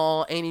can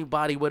call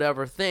anybody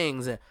whatever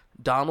things.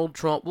 Donald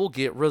Trump will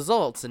get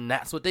results, and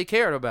that's what they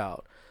cared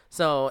about.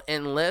 So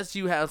unless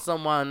you have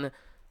someone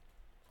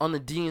on the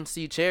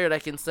DNC chair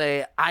that can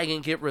say, I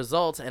can get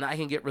results, and I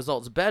can get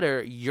results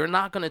better, you're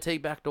not going to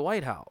take back the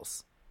White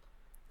House.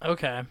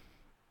 Okay.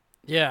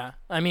 Yeah,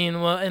 I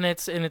mean, well, and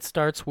it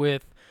starts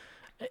with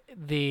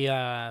the.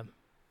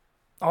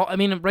 I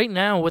mean, right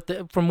now,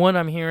 from what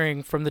I'm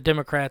hearing from the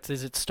Democrats,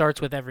 is it starts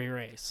with every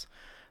race.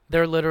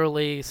 They're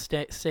literally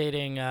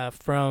stating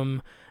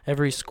from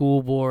every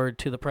school board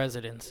to the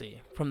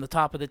presidency, from the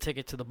top of the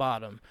ticket to the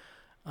bottom.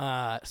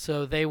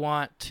 So they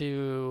want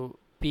to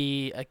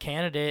be a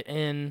candidate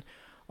in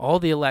all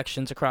the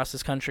elections across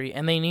this country,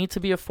 and they need to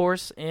be a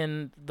force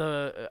in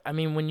the. I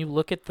mean, when you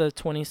look at the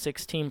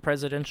 2016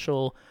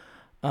 presidential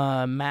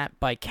map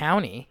by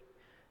county,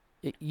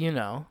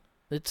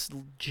 it's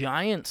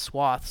giant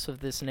swaths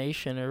of this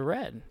nation are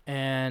red,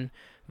 and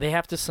they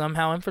have to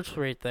somehow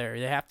infiltrate there.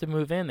 They have to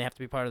move in. They have to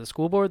be part of the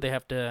school board. They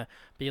have to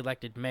be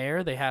elected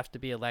mayor. They have to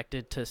be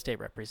elected to state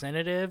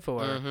representative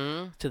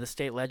or to the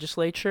state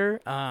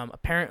legislature.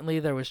 Apparently,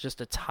 there was just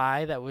a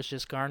tie that was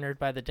just garnered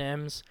by the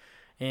Dems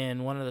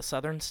in one of the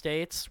southern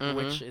states,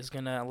 which is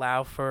going to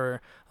allow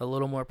for a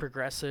little more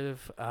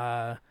progressive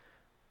of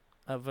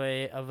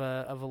a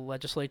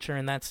legislature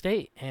in that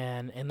state,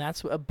 and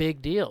that's a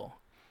big deal.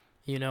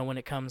 When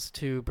it comes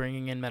to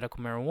bringing in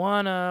medical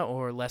marijuana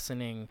or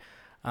lessening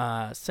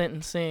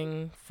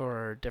sentencing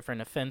for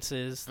different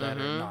offenses that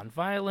are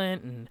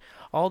nonviolent, and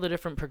all the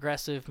different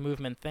progressive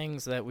movement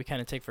things that we kind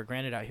of take for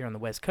granted out here on the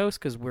West Coast,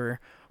 because we're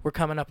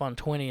coming up on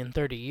 20 and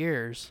 30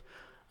 years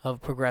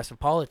of progressive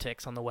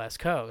politics on the West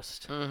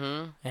Coast,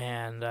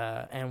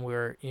 and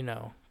we're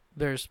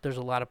there's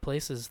a lot of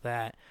places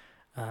that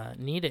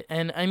need it,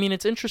 and I mean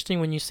it's interesting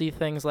when you see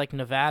things like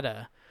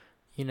Nevada.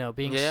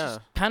 Being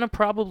kind of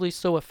probably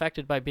so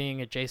affected by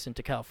being adjacent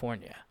to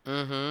California,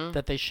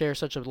 that they share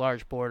such a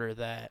large border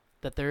that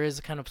there is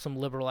kind of some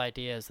liberal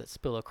ideas that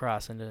spill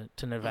across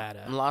into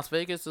Nevada. Las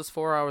Vegas is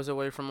 4 hours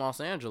away from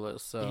Los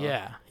Angeles, so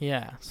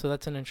yeah. So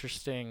that's an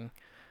interesting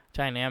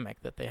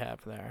dynamic that they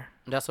have there.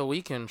 That's a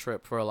weekend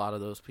trip for a lot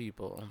of those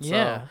people.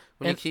 Yeah. So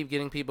when you keep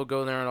getting people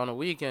go there on the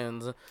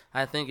weekends,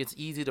 I think it's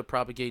easy to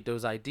propagate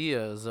those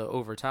ideas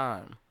over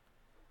time.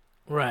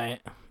 Right.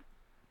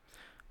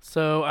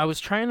 So I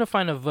was trying to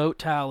find a vote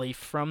tally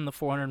from the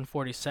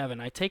 447.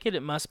 I take it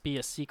must be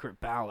a secret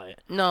ballot.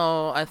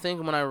 No, I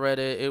think when I read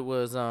it, it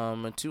was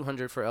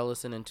 200 for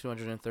Ellison and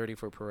 230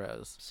 for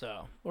Perez.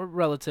 So we're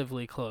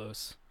relatively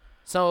close.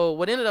 So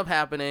what ended up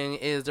happening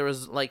is there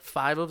was like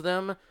 5 of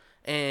them,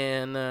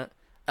 and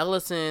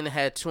Ellison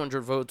had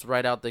 200 votes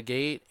right out the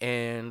gate,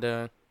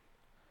 and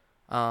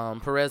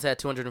Perez had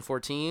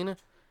 214,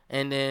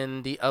 and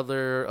then the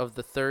other of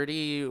the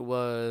 30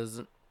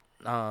 was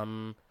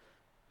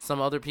some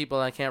other people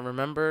I can't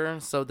remember.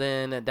 So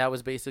then that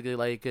was basically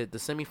like the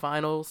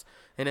semifinals,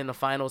 and then the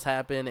finals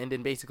happened, and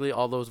then basically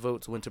all those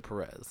votes went to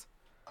Perez.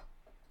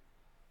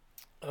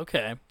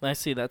 Okay, I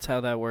see. That's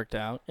how that worked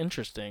out.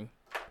 Interesting.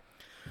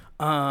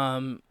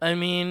 I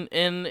mean,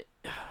 and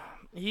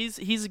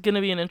he's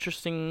gonna be an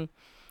interesting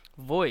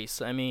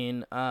voice. I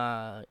mean,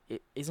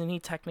 isn't he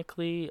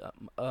technically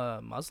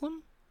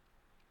Muslim?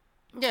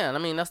 Yeah, I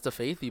mean that's the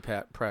faith he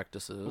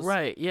practices.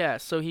 Right. Yeah.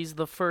 So he's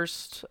the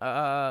first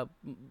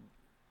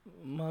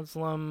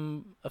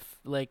Muslim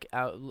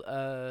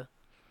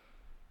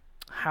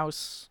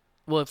House.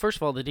 Well, first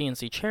of all, the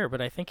DNC chair,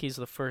 but I think he's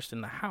the first in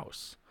the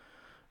House.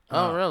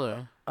 Oh,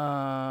 really?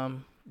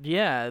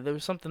 Yeah, there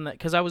was something that,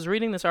 because I was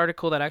reading this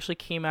article that actually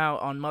came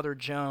out on Mother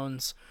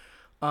Jones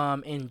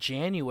in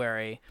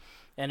January,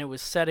 and it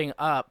was setting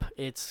up,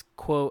 its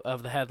quote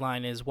of the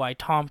headline is, "Why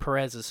Tom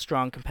Perez is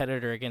strong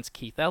competitor against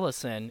Keith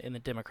Ellison in the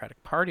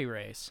Democratic Party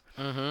race."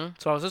 So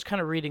I was just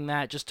kind of reading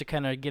that just to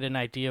kind of get an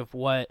idea of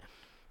what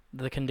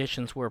the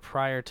conditions were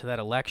prior to that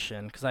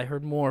election, because I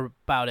heard more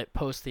about it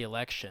post the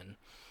election.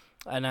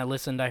 And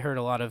I heard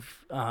a lot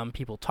of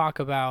people talk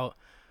about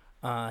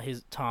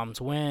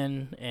Tom's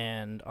win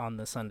and on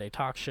the Sunday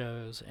talk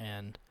shows,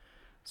 and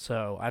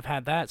so I've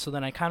had that. So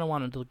then I kind of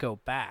wanted to go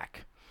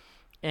back,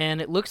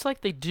 and it looks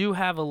like they do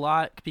have a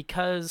lot,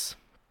 because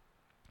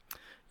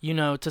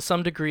to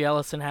some degree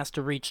Ellison has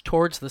to reach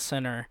towards the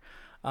center.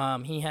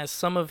 He has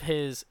some of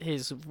his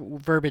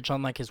verbiage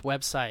on like his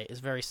website is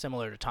very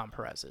similar to Tom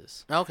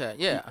Perez's. Okay,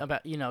 yeah.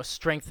 About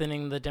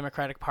strengthening the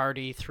Democratic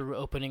Party through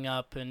opening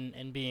up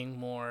and being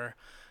more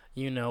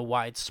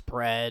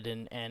widespread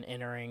and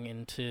entering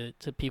into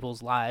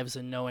people's lives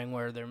and knowing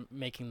where they're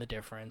making the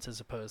difference, as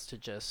opposed to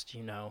just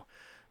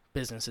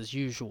business as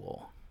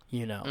usual.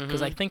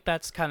 Because I think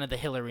that's kind of the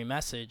Hillary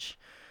message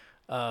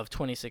of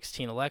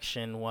 2016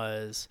 election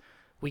was,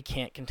 we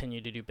can't continue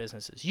to do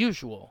business as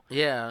usual.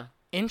 Yeah.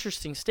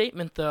 Interesting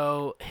statement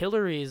though.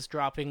 Hillary is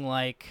dropping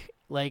like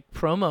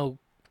promos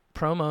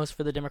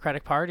for the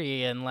Democratic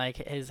Party, and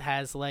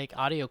has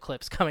audio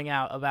clips coming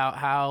out about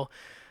how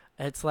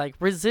it's like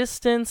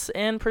resistance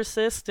and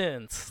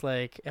persistence.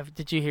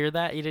 Did you hear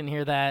that? You didn't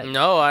hear that?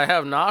 No, I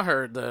have not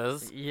heard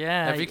this.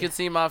 Yeah. If you could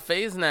see my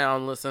face now,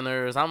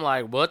 listeners, I'm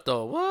like, what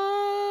the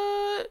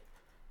what?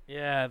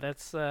 Yeah,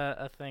 that's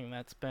a thing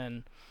that's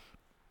been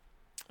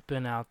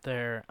out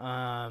there.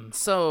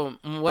 So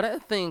what I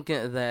think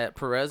that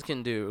Perez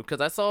can do, because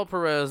I saw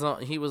Perez,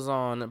 he was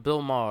on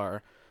Bill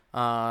Maher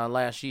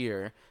last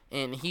year,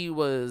 and he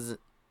was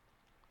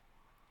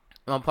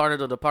part of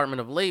the Department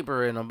of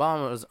Labor in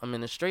Obama's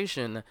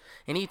administration,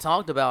 and he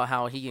talked about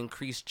how he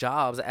increased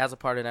jobs as a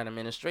part of that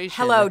administration.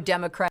 Hello,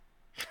 Democrat.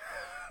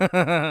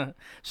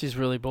 She's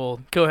really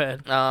bold. Go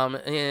ahead.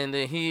 And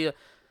he,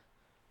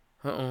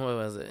 what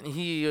was it?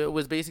 He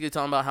was basically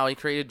talking about how he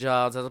created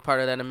jobs as a part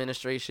of that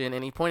administration,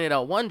 and he pointed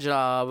out one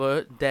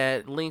job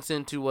that links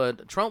into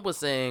what Trump was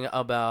saying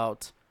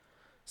about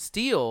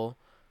steel.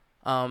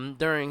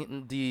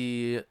 During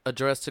the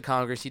address to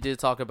Congress, he did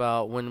talk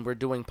about when we're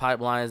doing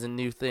pipelines and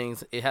new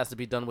things, it has to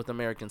be done with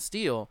American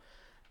steel.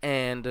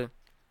 And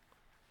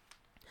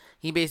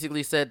he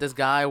basically said this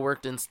guy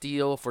worked in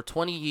steel for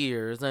 20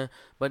 years,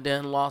 but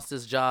then lost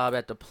his job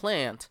at the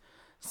plant.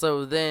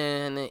 So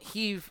then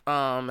he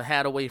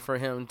had a way for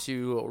him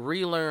to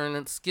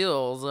relearn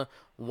skills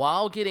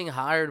while getting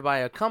hired by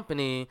a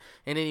company,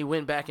 and then he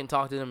went back and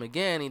talked to them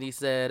again, and he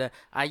said,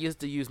 I used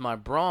to use my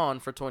brawn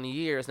for 20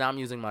 years, now I'm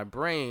using my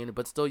brain,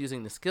 but still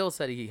using the skill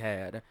set he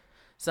had.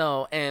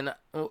 So, and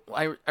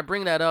I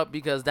bring that up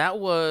because that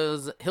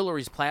was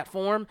Hillary's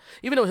platform,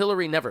 even though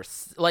Hillary never,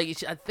 I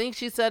think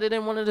she said it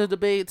in one of the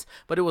debates,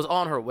 but it was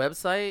on her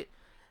website.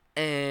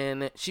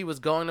 And she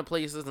was going to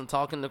places and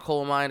talking to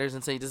coal miners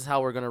and saying, this is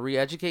how we're going to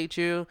re-educate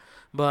you.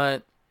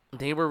 But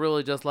they were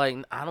really just like,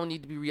 I don't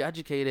need to be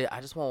re-educated.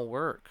 I just want to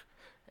work.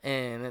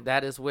 And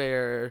that is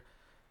where,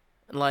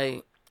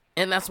 and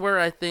that's where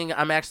I think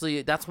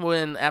that's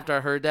when, after I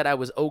heard that, I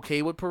was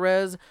okay with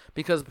Perez.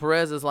 Because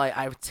Perez is like,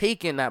 I've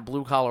taken that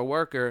blue-collar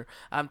worker,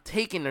 I've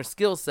taken their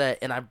skill set,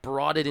 and I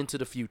brought it into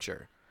the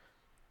future.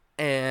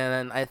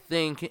 And I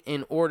think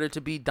in order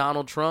to be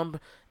Donald Trump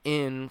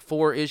in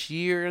 4-ish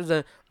years,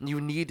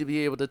 you need to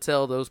be able to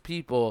tell those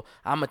people,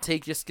 I'm going to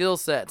take your skill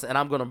sets and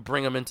I'm going to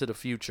bring them into the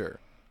future.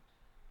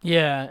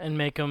 Yeah, and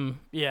make them,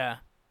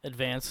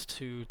 advance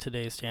to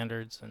today's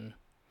standards. And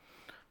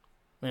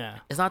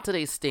it's not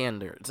today's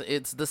standards.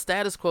 It's the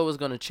status quo is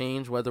going to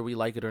change whether we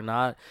like it or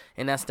not.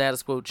 And that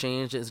status quo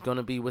change is going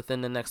to be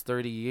within the next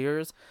 30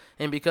 years.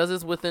 And because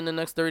it's within the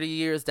next 30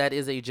 years, that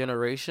is a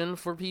generation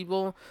for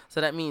people. So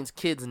that means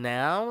kids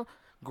now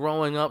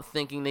growing up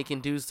thinking they can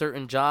do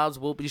certain jobs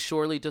will be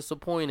sorely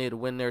disappointed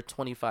when they're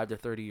 25 to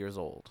 30 years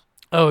old.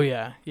 Oh,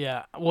 yeah.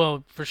 Yeah.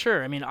 Well, for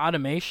sure. I mean,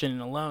 automation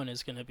alone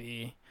is going to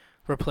be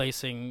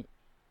replacing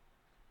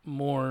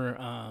more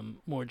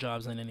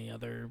jobs than any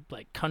other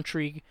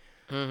country.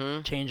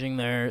 Mm-hmm. Changing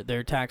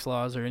their tax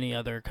laws, or any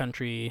other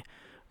country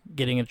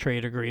getting a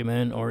trade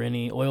agreement, or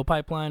any oil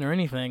pipeline, or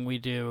anything we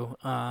do,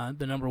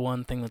 the number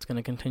one thing that's going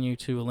to continue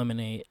to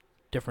eliminate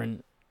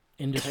different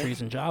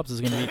industries and jobs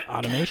is going to be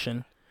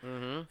automation.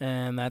 Mm-hmm.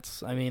 And that's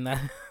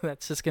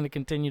just going to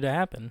continue to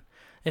happen.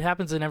 It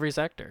happens in every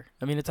sector.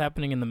 I mean, it's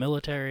happening in the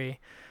military.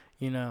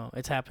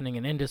 It's happening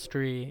in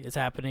industry. It's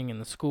happening in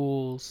the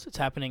schools. It's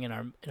happening in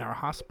our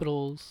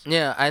hospitals.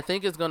 Yeah, I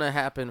think it's going to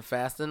happen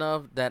fast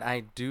enough that I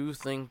do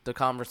think the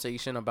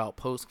conversation about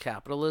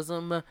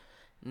post-capitalism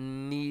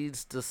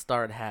needs to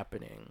start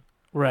happening.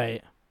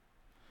 Right.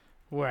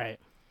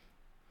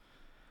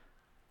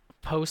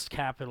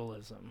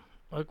 Post-capitalism.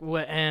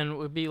 And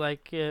would be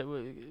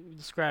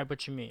describe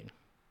what you mean.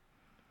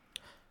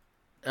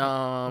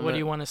 What do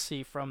you want to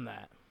see from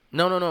that?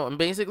 No.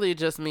 Basically, it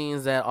just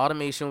means that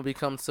automation will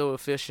become so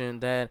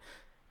efficient that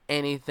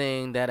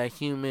anything that a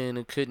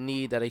human could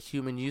need, that a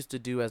human used to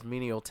do as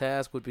menial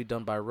tasks, would be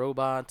done by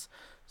robots.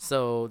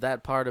 So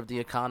that part of the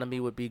economy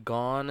would be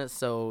gone.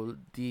 So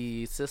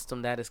the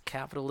system that is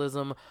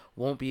capitalism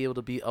won't be able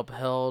to be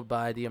upheld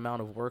by the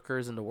amount of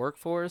workers in the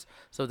workforce.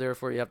 So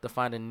therefore, you have to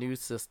find a new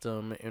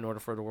system in order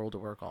for the world to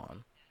work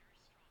on.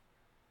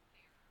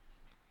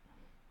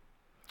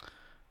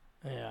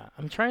 Yeah,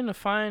 I'm trying to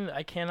find.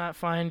 I cannot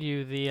find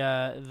you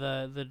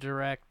the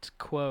direct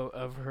quote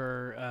of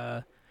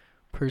her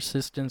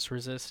persistence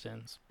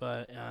resistance,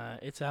 but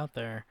it's out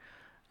there.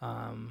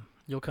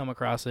 You'll come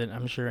across it,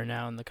 I'm sure,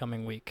 now in the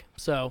coming week.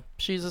 So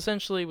she's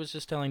essentially was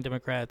just telling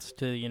Democrats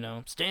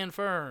to stand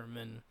firm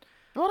and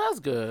that's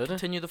good.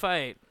 Continue the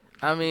fight.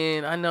 I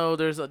mean, I know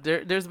there's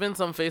been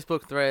some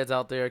Facebook threads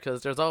out there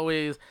because there's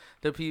always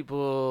the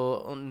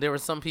people. There were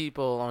some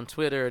people on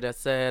Twitter that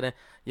said,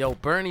 "Yo,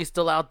 Bernie's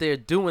still out there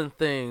doing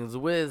things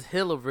with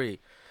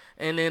Hillary,"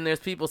 and then there's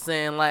people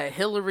saying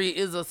Hillary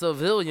is a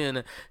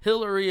civilian.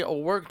 Hillary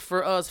worked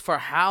for us for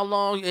how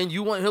long? And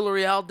you want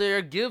Hillary out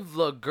there? Give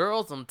the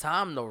girl some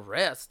time to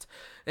rest.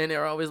 And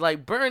they're always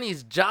like,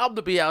 Bernie's job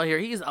to be out here.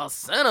 He's a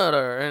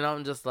senator, and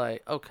I'm just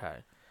like,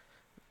 okay.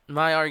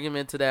 My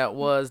argument to that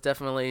was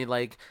definitely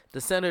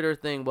the senator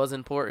thing was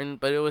important,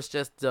 but it was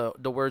just the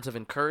words of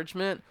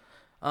encouragement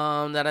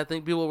that I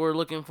think people were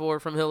looking for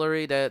from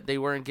Hillary that they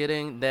weren't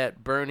getting,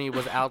 that Bernie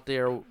was out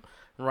there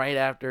right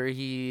after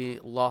he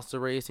lost the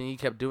race and he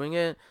kept doing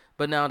it.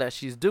 But now that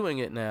she's doing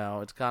it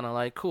now, it's kind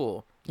of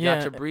cool.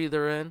 Got your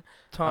breather in.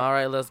 All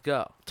right, let's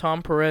go.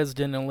 Tom Perez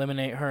didn't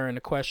eliminate her in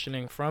the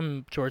questioning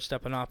from George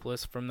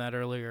Stephanopoulos from that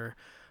earlier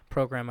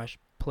program I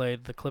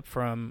played the clip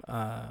from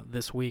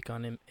this week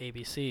on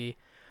ABC.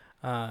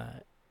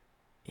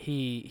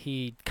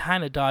 He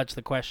kind of dodged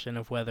the question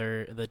of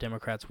whether the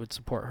Democrats would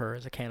support her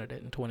as a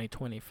candidate in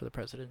 2020 for the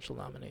presidential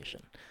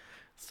nomination.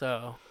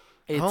 So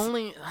I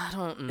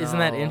don't know. Isn't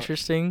that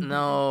interesting?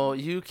 No,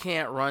 you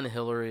can't run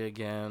Hillary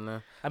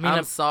again. I mean,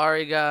 I'm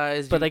sorry,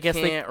 guys, but you I guess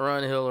can't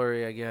run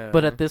Hillary again.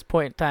 But at this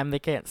point in time, they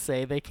can't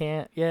say they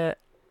can't yet.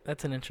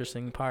 That's an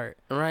interesting part.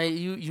 Right?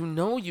 You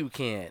know you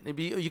can't.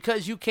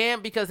 Because you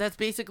can't, because that's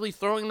basically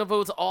throwing the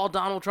votes all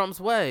Donald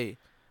Trump's way.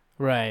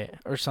 Right,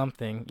 or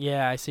something.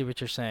 Yeah, I see what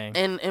you're saying.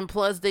 And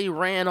plus, they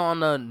ran on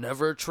the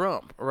never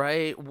Trump,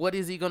 right? What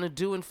is he going to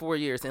do in 4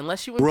 years?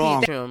 Unless you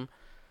impeach him,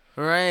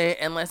 right?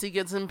 Unless he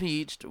gets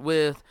impeached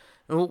with,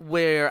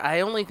 where I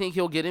only think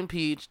he'll get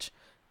impeached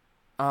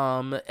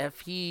if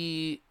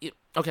he...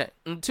 Okay,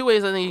 two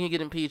ways I think he can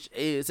get impeached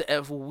is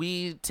if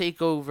we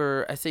take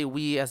over. I say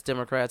we as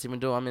Democrats, even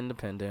though I'm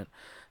independent.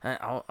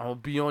 I'll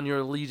be on your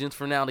allegiance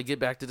for now to get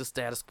back to the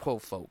status quo,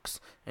 folks.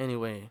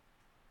 Anyway.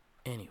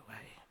 And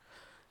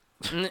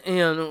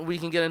we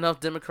can get enough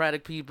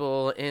Democratic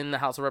people in the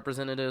House of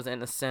Representatives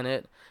and the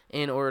Senate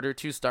in order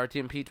to start the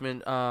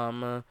impeachment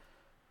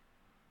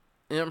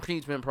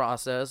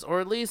process, or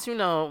at least,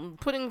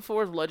 putting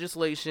forth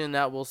legislation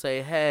that will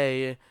say,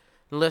 hey,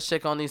 let's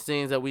check on these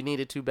things that we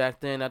needed to back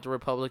then that the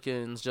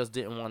Republicans just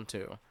didn't want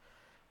to.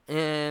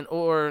 And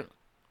or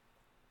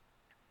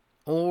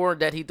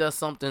that he does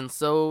something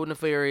so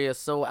nefarious,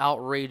 so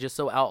outrageous,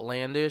 so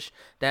outlandish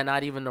that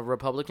not even the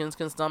Republicans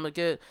can stomach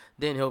it,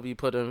 then he'll be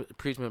put in an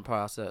impeachment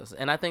process.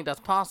 And I think that's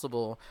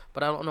possible,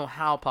 but I don't know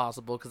how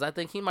possible, because I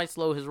think he might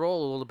slow his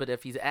roll a little bit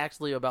if he's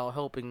actually about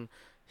helping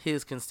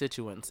his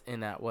constituents in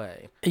that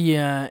way.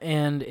 Yeah,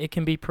 and it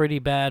can be pretty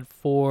bad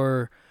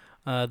for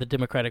the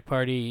Democratic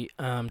Party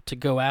to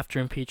go after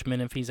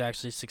impeachment if he's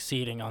actually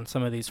succeeding on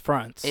some of these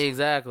fronts.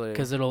 Exactly.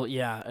 Because it'll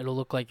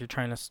look like you're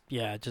trying to,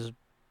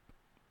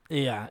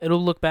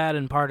 it'll look bad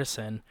and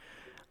partisan.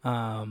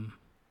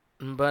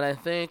 But I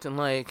think,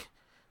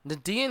 the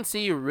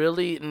DNC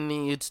really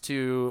needs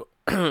to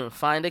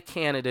find a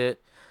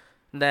candidate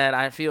that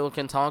I feel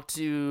can talk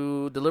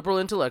to the liberal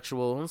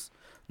intellectuals,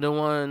 the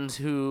ones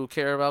who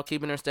care about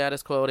keeping their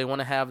status quo. They want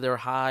to have their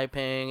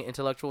high-paying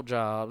intellectual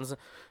jobs.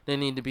 They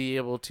need to be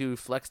able to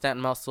flex that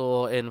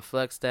muscle and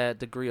flex that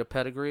degree of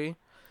pedigree.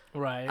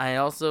 Right. I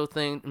also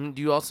think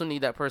you also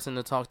need that person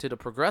to talk to the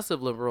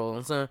progressive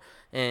liberals,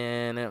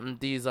 and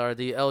these are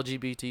the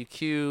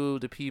LGBTQ,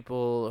 the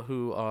people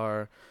who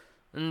are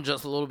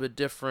just a little bit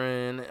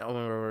different,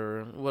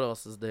 or what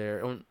else is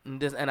there?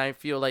 And I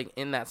feel like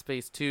in that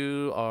space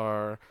too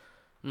are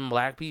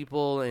black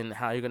people, and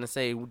how you're going to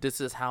say,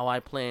 this is how I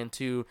plan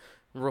to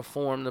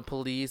reform the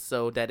police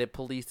so that it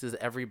polices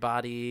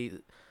everybody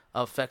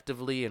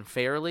effectively and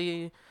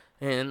fairly,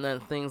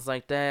 and things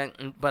like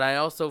that. But I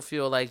also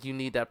feel like you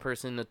need that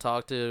person to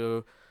talk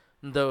to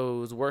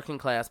those working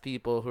class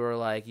people who are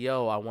like,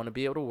 yo, I want to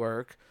be able to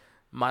work.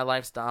 My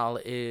lifestyle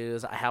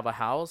is I have a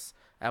house,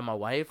 I have my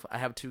wife, I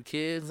have 2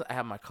 kids, I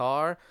have my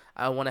car.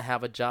 I want to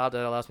have a job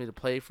that allows me to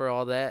pay for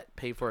all that,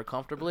 pay for it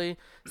comfortably,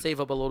 save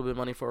up a little bit of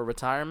money for a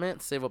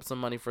retirement, save up some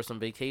money for some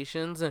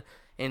vacations,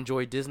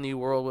 enjoy Disney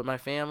World with my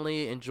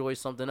family, enjoy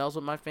something else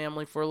with my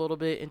family for a little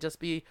bit, and just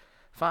be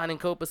fine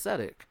and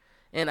copacetic.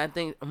 And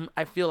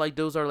I feel like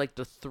those are like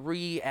the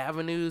 3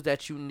 avenues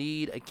that you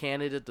need a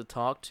candidate to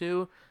talk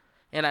to.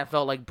 And I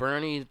felt like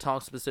Bernie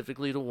talked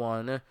specifically to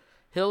one,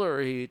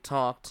 Hillary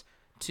talked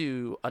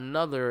to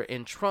another,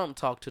 and Trump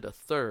talked to the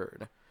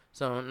third.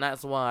 So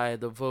that's why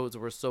the votes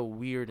were so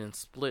weird and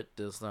split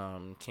this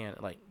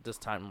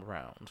time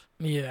around.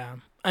 Yeah.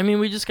 I mean,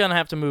 we just kind of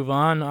have to move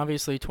on.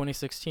 Obviously,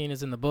 2016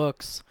 is in the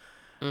books.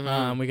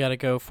 Mm-hmm. We got to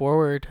go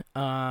forward.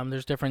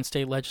 There's different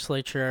state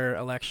legislature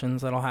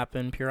elections that'll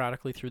happen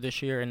periodically through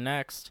this year and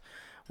next,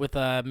 with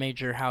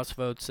major House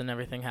votes and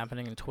everything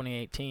happening in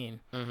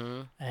 2018.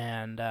 Mm-hmm.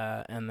 And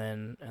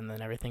then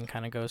everything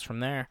kind of goes from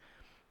there.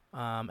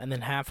 And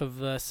then half of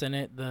the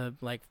Senate the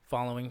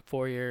following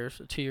 4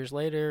 years, 2 years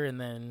later, and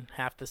then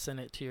half the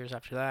Senate 2 years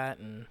after that.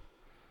 And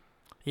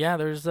yeah,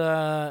 there's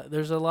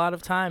a lot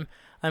of time.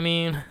 I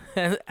mean,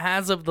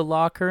 as of the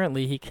law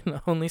currently, he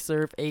can only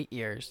serve 8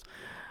 years.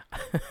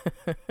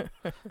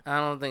 I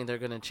don't think they're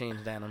gonna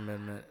change that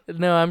amendment.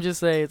 No, I'm just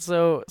saying.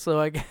 So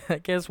I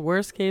guess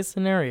worst case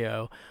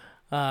scenario,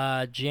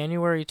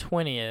 January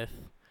 20th,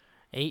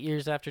 8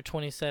 years after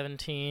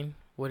 2017.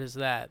 What is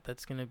that?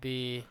 That's gonna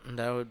be.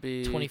 That would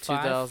be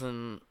 25?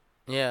 2000.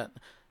 Yeah,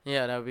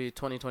 that would be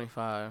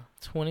 2025.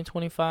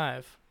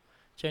 2025,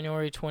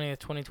 January 20th,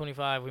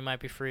 2025. We might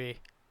be free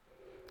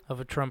of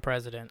a Trump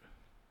president.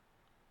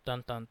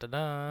 Dun dun dun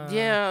dun.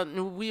 Yeah,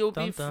 we'll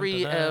be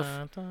free if,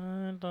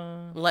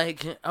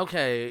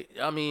 okay,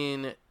 I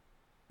mean,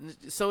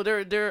 so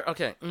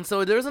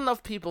so there's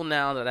enough people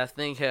now that I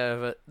think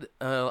have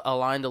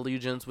aligned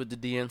allegiance with the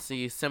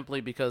DNC simply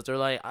because they're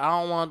like, I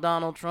don't want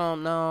Donald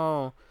Trump,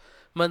 no.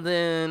 But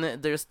then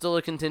there's still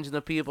a contingent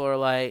of people who are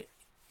like,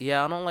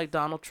 yeah, I don't like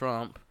Donald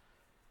Trump,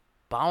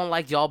 but I don't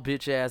like y'all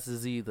bitch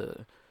asses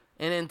either.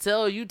 And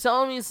until you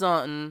tell me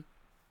something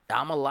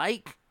I'ma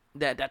like,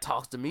 that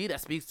talks to me,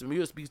 that speaks to me,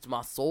 that speaks to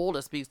my soul,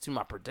 that speaks to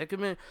my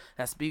predicament,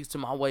 that speaks to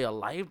my way of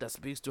life, that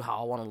speaks to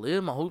how I want to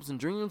live, my hopes and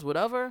dreams,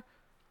 whatever,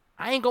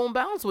 I ain't gonna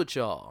bounce with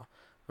y'all,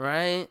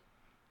 right?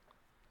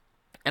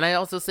 And I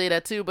also say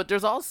that too, but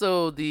there's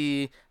also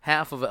the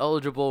half of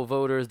eligible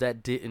voters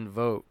that didn't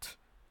vote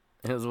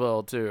as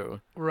well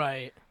too.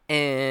 Right.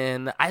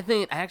 And I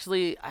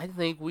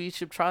think we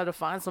should try to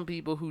find some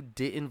people who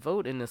didn't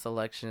vote in this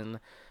election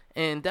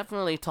and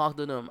definitely talk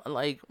to them.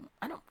 Like,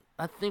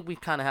 I think we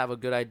kind of have a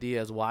good idea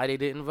as why they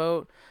didn't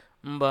vote,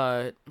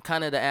 but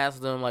kind of to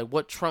ask them like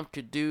what Trump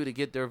could do to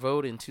get their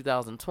vote in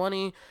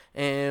 2020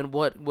 and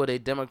what would a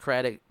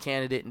Democratic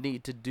candidate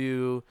need to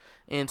do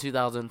in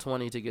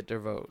 2020 to get their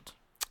vote.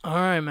 All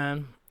right,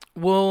 man.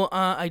 Well,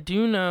 I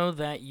do know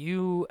that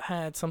you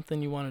had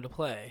something you wanted to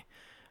play.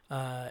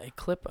 A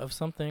clip of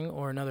something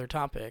or another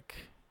topic.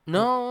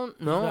 No.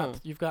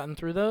 You've gotten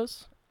through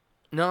those?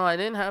 No, I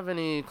didn't have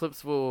any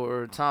clips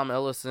for Tom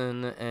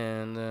Ellison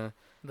and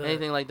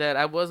anything like that.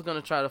 I was going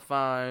to try to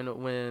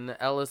find when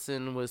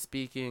Ellison was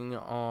speaking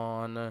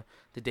on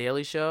The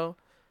Daily Show.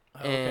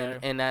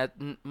 Okay.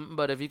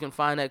 But if you can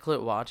find that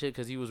clip, watch it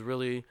because he was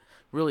really,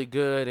 really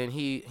good. And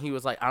he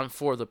was like, I'm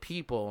for the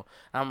people.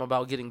 I'm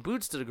about getting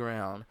boots to the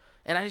ground.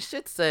 And I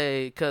should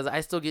say, because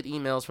I still get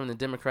emails from the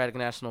Democratic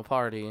National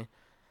Party.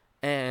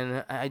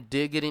 And I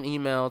did get an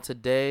email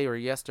today or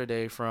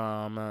yesterday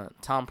from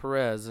Tom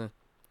Perez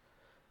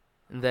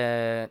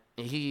that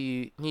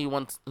he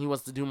wants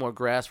to do more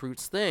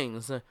grassroots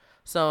things.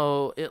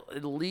 So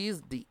at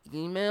least the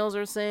emails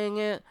are saying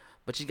it,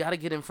 but you got to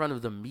get in front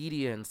of the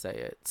media and say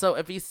it. So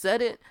if he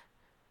said it,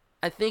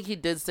 I think he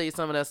did say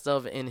some of that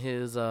stuff in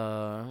his.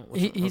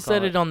 He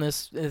said it on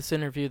this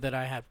interview that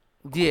I have.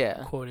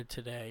 Yeah. Quoted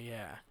today.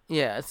 Yeah.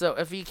 Yeah. So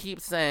if he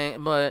keeps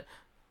saying, but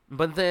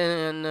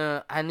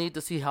then I need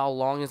to see how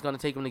long it's going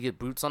to take them to get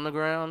boots on the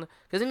ground.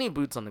 Because they need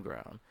boots on the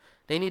ground.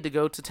 They need to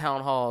go to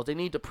town halls. They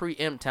need to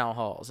preempt town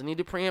halls. They need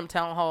to preempt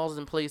town halls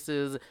in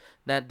places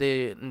that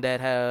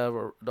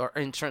are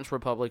entrenched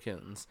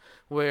Republicans.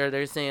 Where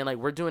they're saying, like,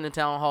 we're doing a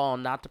town hall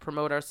not to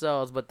promote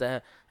ourselves, but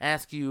to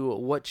ask you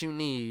what you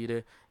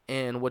need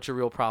and what your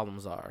real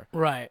problems are.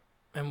 Right.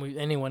 And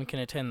anyone can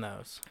attend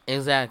those.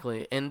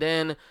 Exactly. And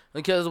then,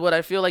 because what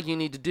I feel like you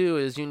need to do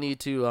is you need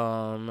to,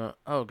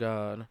 oh,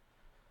 God.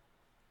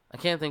 I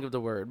can't think of the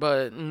word,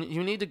 but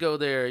you need to go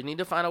there. You need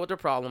to find out what their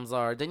problems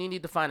are. Then you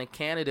need to find a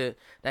candidate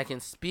that can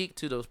speak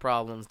to those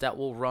problems that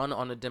will run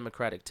on a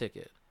Democratic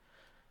ticket.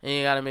 And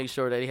you got to make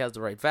sure that he has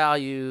the right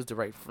values, the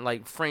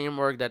right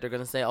framework that they're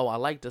going to say, oh, I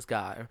like this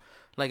guy.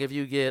 Like if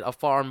you get a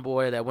farm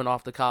boy that went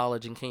off to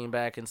college and came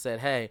back and said,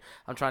 hey,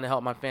 I'm trying to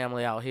help my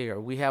family out here.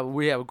 We have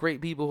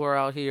great people who are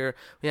out here.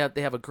 They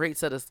have a great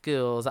set of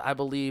skills. I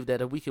believe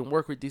that if we can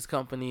work with these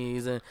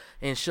companies and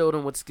show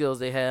them what skills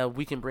they have,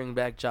 we can bring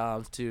back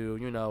jobs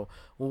to,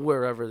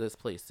 wherever this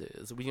place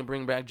is. We can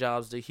bring back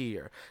jobs to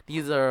here.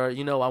 These are,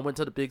 I went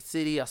to the big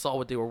city. I saw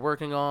what they were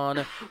working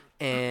on.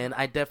 And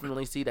I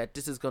definitely see that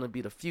this is going to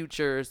be the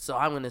future. So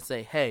I'm going to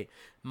say, hey,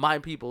 my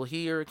people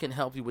here can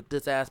help you with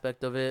this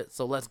aspect of it.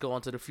 So let's go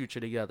on to the future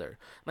together.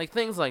 Like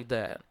things like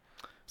that.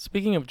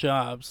 Speaking of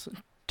jobs,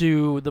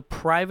 do the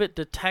private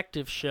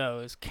detective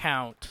shows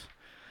count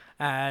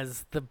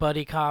as the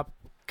buddy cop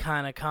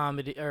kind of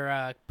comedy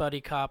or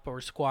buddy cop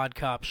or squad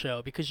cop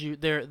show? Because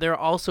they're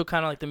also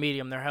kind of like the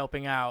medium. They're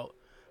helping out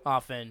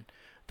often.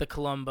 The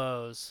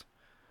Columbos.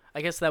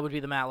 I guess that would be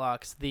the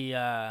Matlocks.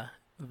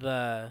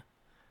 The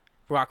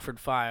Rockford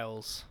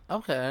Files.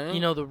 Okay.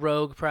 The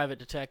rogue private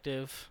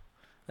detective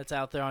that's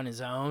out there on his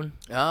own.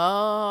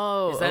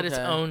 Oh, is that its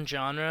own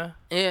genre?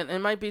 And it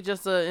might be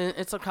just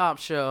it's a cop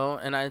show,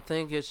 and I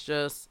think it's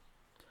just,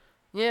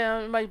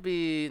 it might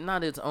be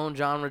not its own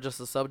genre, just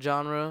a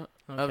subgenre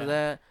of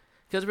that.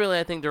 Because really,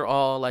 I think they're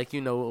all like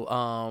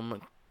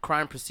crime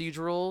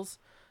procedurals,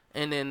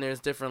 and then there's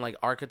different like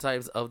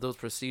archetypes of those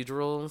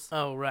procedurals.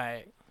 Oh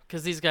right,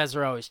 because these guys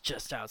are always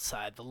just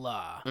outside the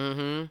law.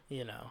 Mm-hmm.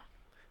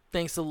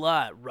 Thanks a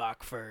lot,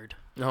 Rockford.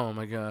 Oh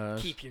my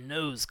gosh. Keep your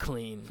nose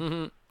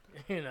clean.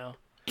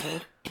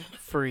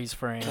 Freeze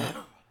frame.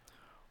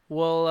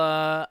 Well,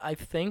 I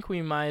think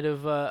we might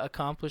have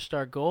accomplished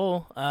our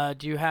goal.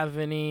 Do you have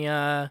any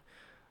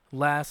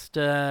last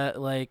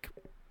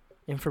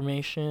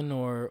information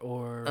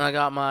or? I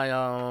got my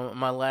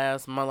my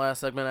last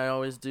segment. I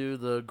always do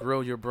the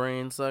Grow Your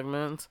Brain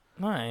segment.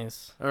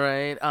 Nice. All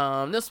right.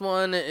 This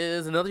one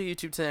is another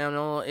YouTube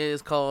channel. It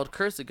is called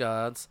Cursed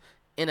Gods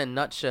in a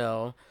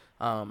Nutshell.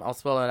 I'll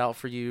spell it out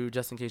for you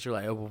just in case you're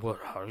like, oh, what?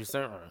 How are you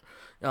saying it?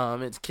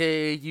 It's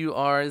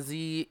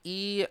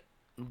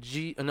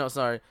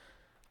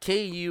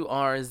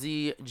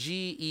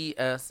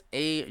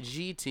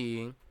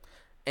KURZGESAGT,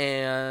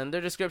 and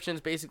their description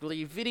is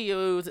basically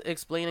videos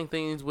explaining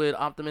things with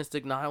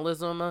optimistic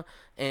nihilism,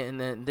 and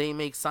then they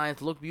make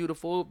science look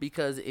beautiful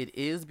because it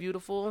is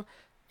beautiful,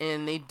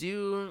 and they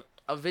do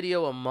a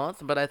video a month,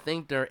 but I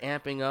think they're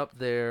amping up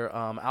their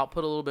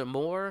output a little bit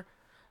more.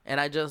 And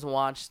I just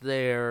watched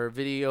their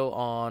video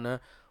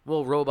on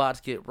Will Robots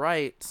Get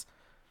Rights?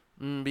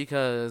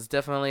 Because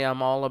definitely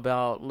I'm all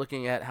about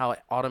looking at how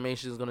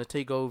automation is going to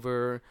take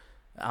over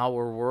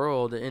our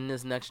world in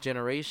this next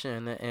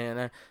generation.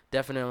 And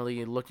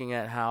definitely looking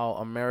at how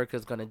America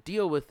is going to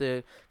deal with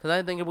it. Because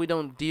I think if we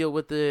don't deal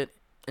with it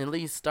at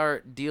least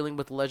start dealing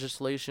with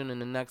legislation in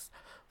the next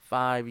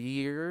 5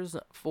 years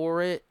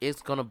for it,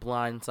 it's gonna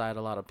blindside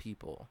a lot of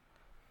people.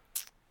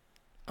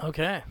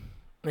 Okay.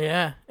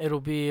 Yeah,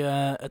 it'll be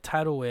a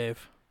tidal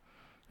wave.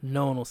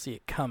 No one will see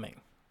it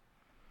coming.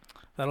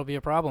 That'll be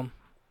a problem.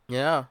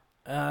 Yeah.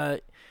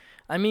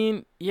 I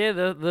mean, yeah,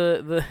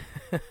 the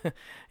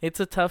it's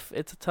a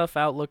tough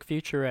outlook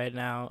future right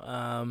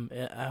now.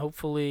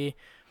 Hopefully,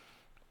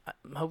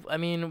 I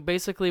mean,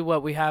 basically,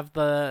 what we have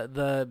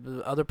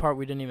the other part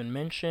we didn't even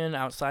mention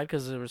outside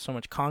because there was so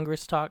much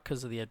Congress talk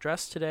because of the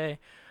address today,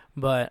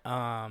 but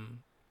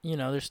you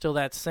know, there's still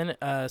that Senate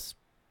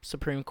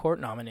Supreme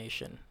Court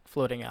nomination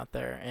floating out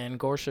there, and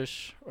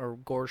Gorsuch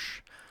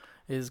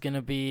is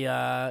gonna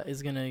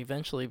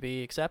eventually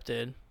be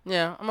accepted.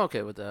 Yeah, I'm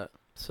okay with that.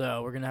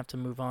 So we're gonna have to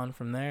move on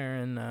from there,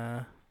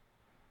 and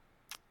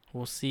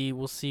we'll see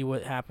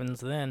what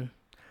happens then.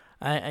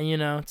 You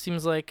know, it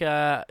seems like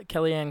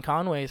Kellyanne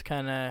Conway is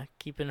kind of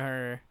keeping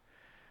her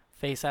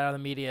face out of the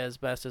media as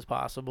best as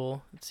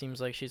possible. It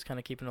seems like she's kind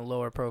of keeping a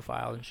lower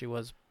profile than she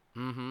was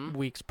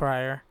weeks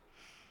prior.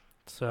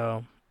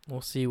 So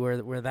we'll see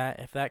where that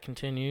if that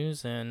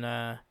continues,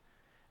 and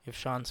if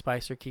Sean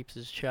Spicer keeps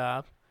his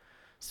job.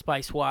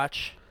 Spice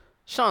Watch.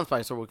 Sean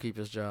Spicer will keep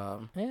his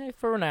job. Yeah,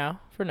 for now.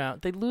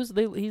 They lose.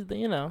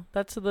 You know,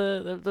 that's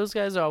those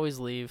guys always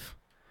leave.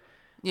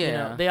 Yeah. You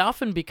know, they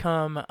often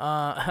become.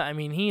 I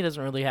mean, he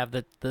doesn't really have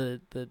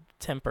the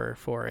temper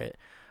for it.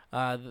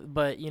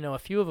 But you know, a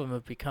few of them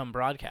have become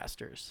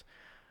broadcasters.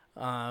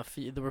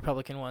 The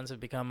Republican ones have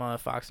become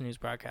Fox News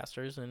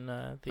broadcasters, and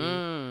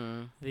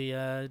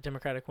the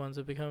Democratic ones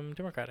have become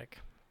Democratic.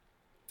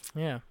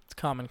 Yeah, it's a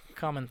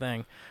common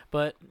thing.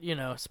 But you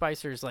know,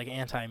 Spicer's like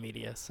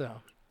anti-media,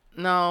 so.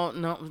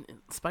 No,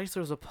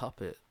 Spicer's a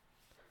puppet.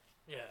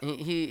 Yeah.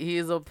 He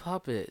is a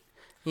puppet.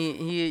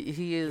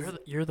 He is.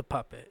 You're the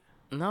puppet.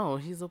 No,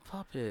 he's a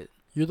puppet.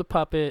 You're the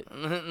puppet.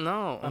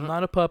 No, I'm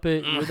not a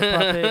puppet. You're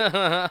the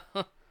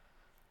puppet.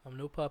 I'm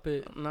no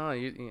puppet. No,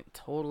 you're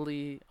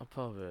totally a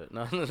puppet.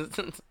 No,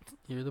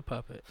 you're the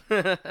puppet.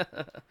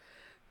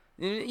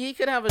 You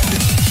could have a.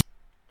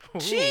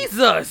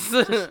 Jesus!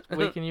 Just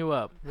waking you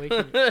up.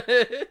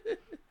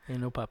 Ain't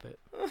no puppet.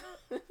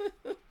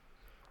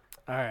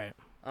 All right.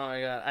 Oh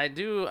my god, I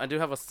do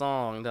have a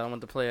song that I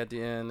want to play at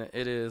the end.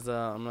 It is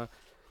I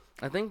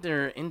think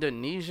they're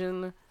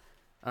Indonesian.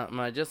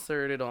 I just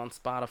heard it on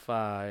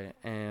Spotify,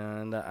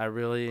 and I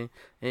really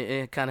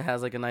it kind of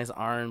has like a nice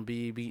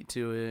R&B beat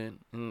to it,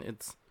 and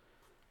it's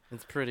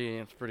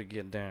pretty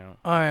get down.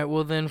 All right,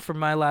 well then for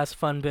my last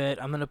fun bit,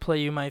 I'm gonna play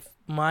you my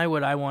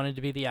what I wanted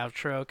to be the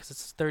outro because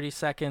it's 30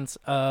 seconds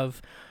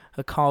of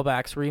a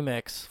Callbacks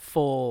remix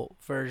full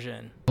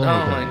version. Oh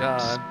my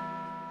god.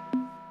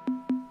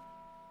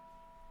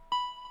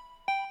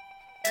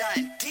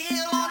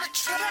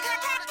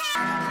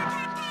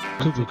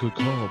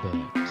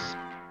 Callbacks.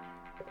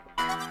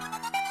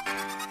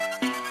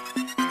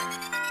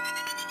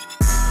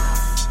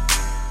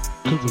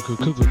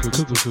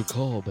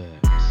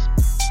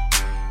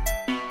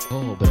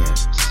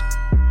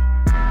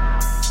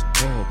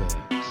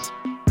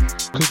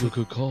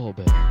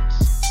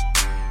 Callbacks.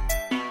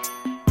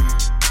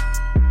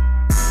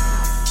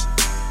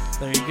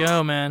 There you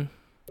go, man.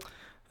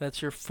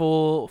 That's your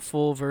full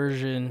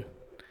version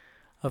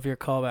of your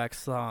Callback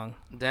song.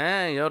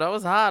 Dang, yo, that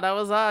was hot,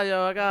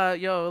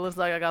 yo. It looks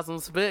like I got some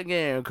spit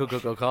game.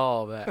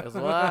 Callbacks.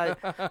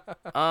 What?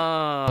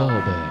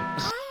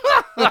 Callbacks.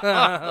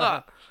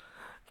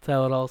 That's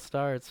how it all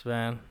starts,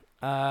 man.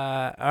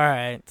 All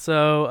right.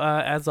 So,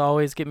 as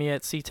always, get me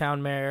at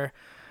Seatown Mayor,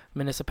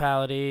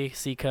 Municipality,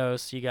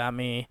 Seacoast. You got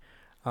me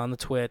on the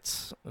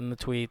twits and the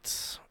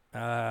tweets.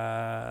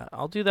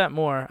 I'll do that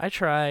more. I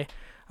try.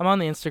 I'm on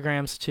the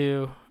Instagrams,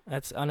 too.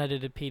 That's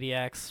Unedited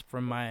PDX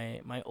from my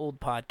old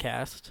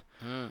podcast.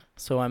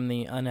 So I'm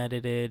the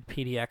unedited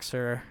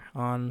PDXer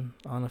on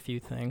a few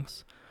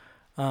things.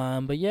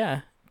 But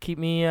yeah, keep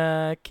me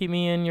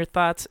in your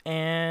thoughts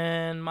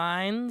and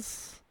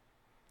minds.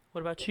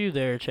 What about you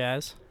there,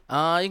 Chaz?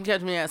 You can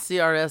catch me at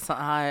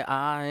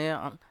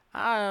CRSII.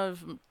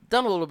 I've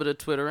done a little bit of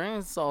Twittering.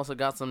 It's also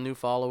got some new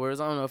followers.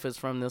 I don't know if it's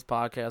from this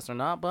podcast or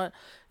not, but,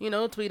 you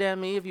know, tweet at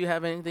me if you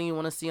have anything you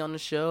want to see on the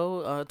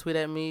show. Tweet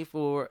at me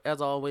for, as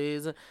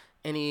always,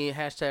 any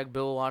hashtag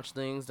Bill Watch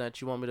things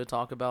that you want me to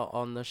talk about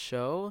on the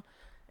show.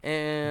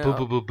 And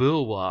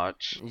Bill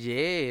Watch.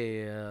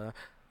 Yeah.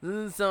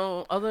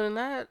 So, other than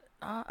that,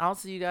 I'll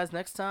see you guys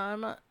next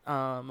time.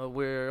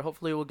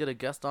 Hopefully we'll get a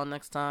guest on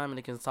next time, and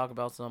they can talk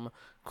about some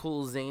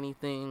cool zany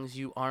things.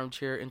 You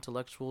armchair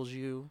intellectuals,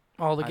 you.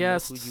 All the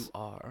guests. I know who you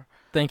are.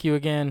 Thank you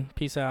again.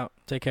 Peace out.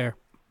 Take care.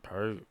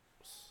 Peace.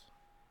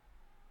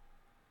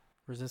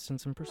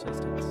 Resistance and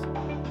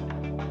persistence.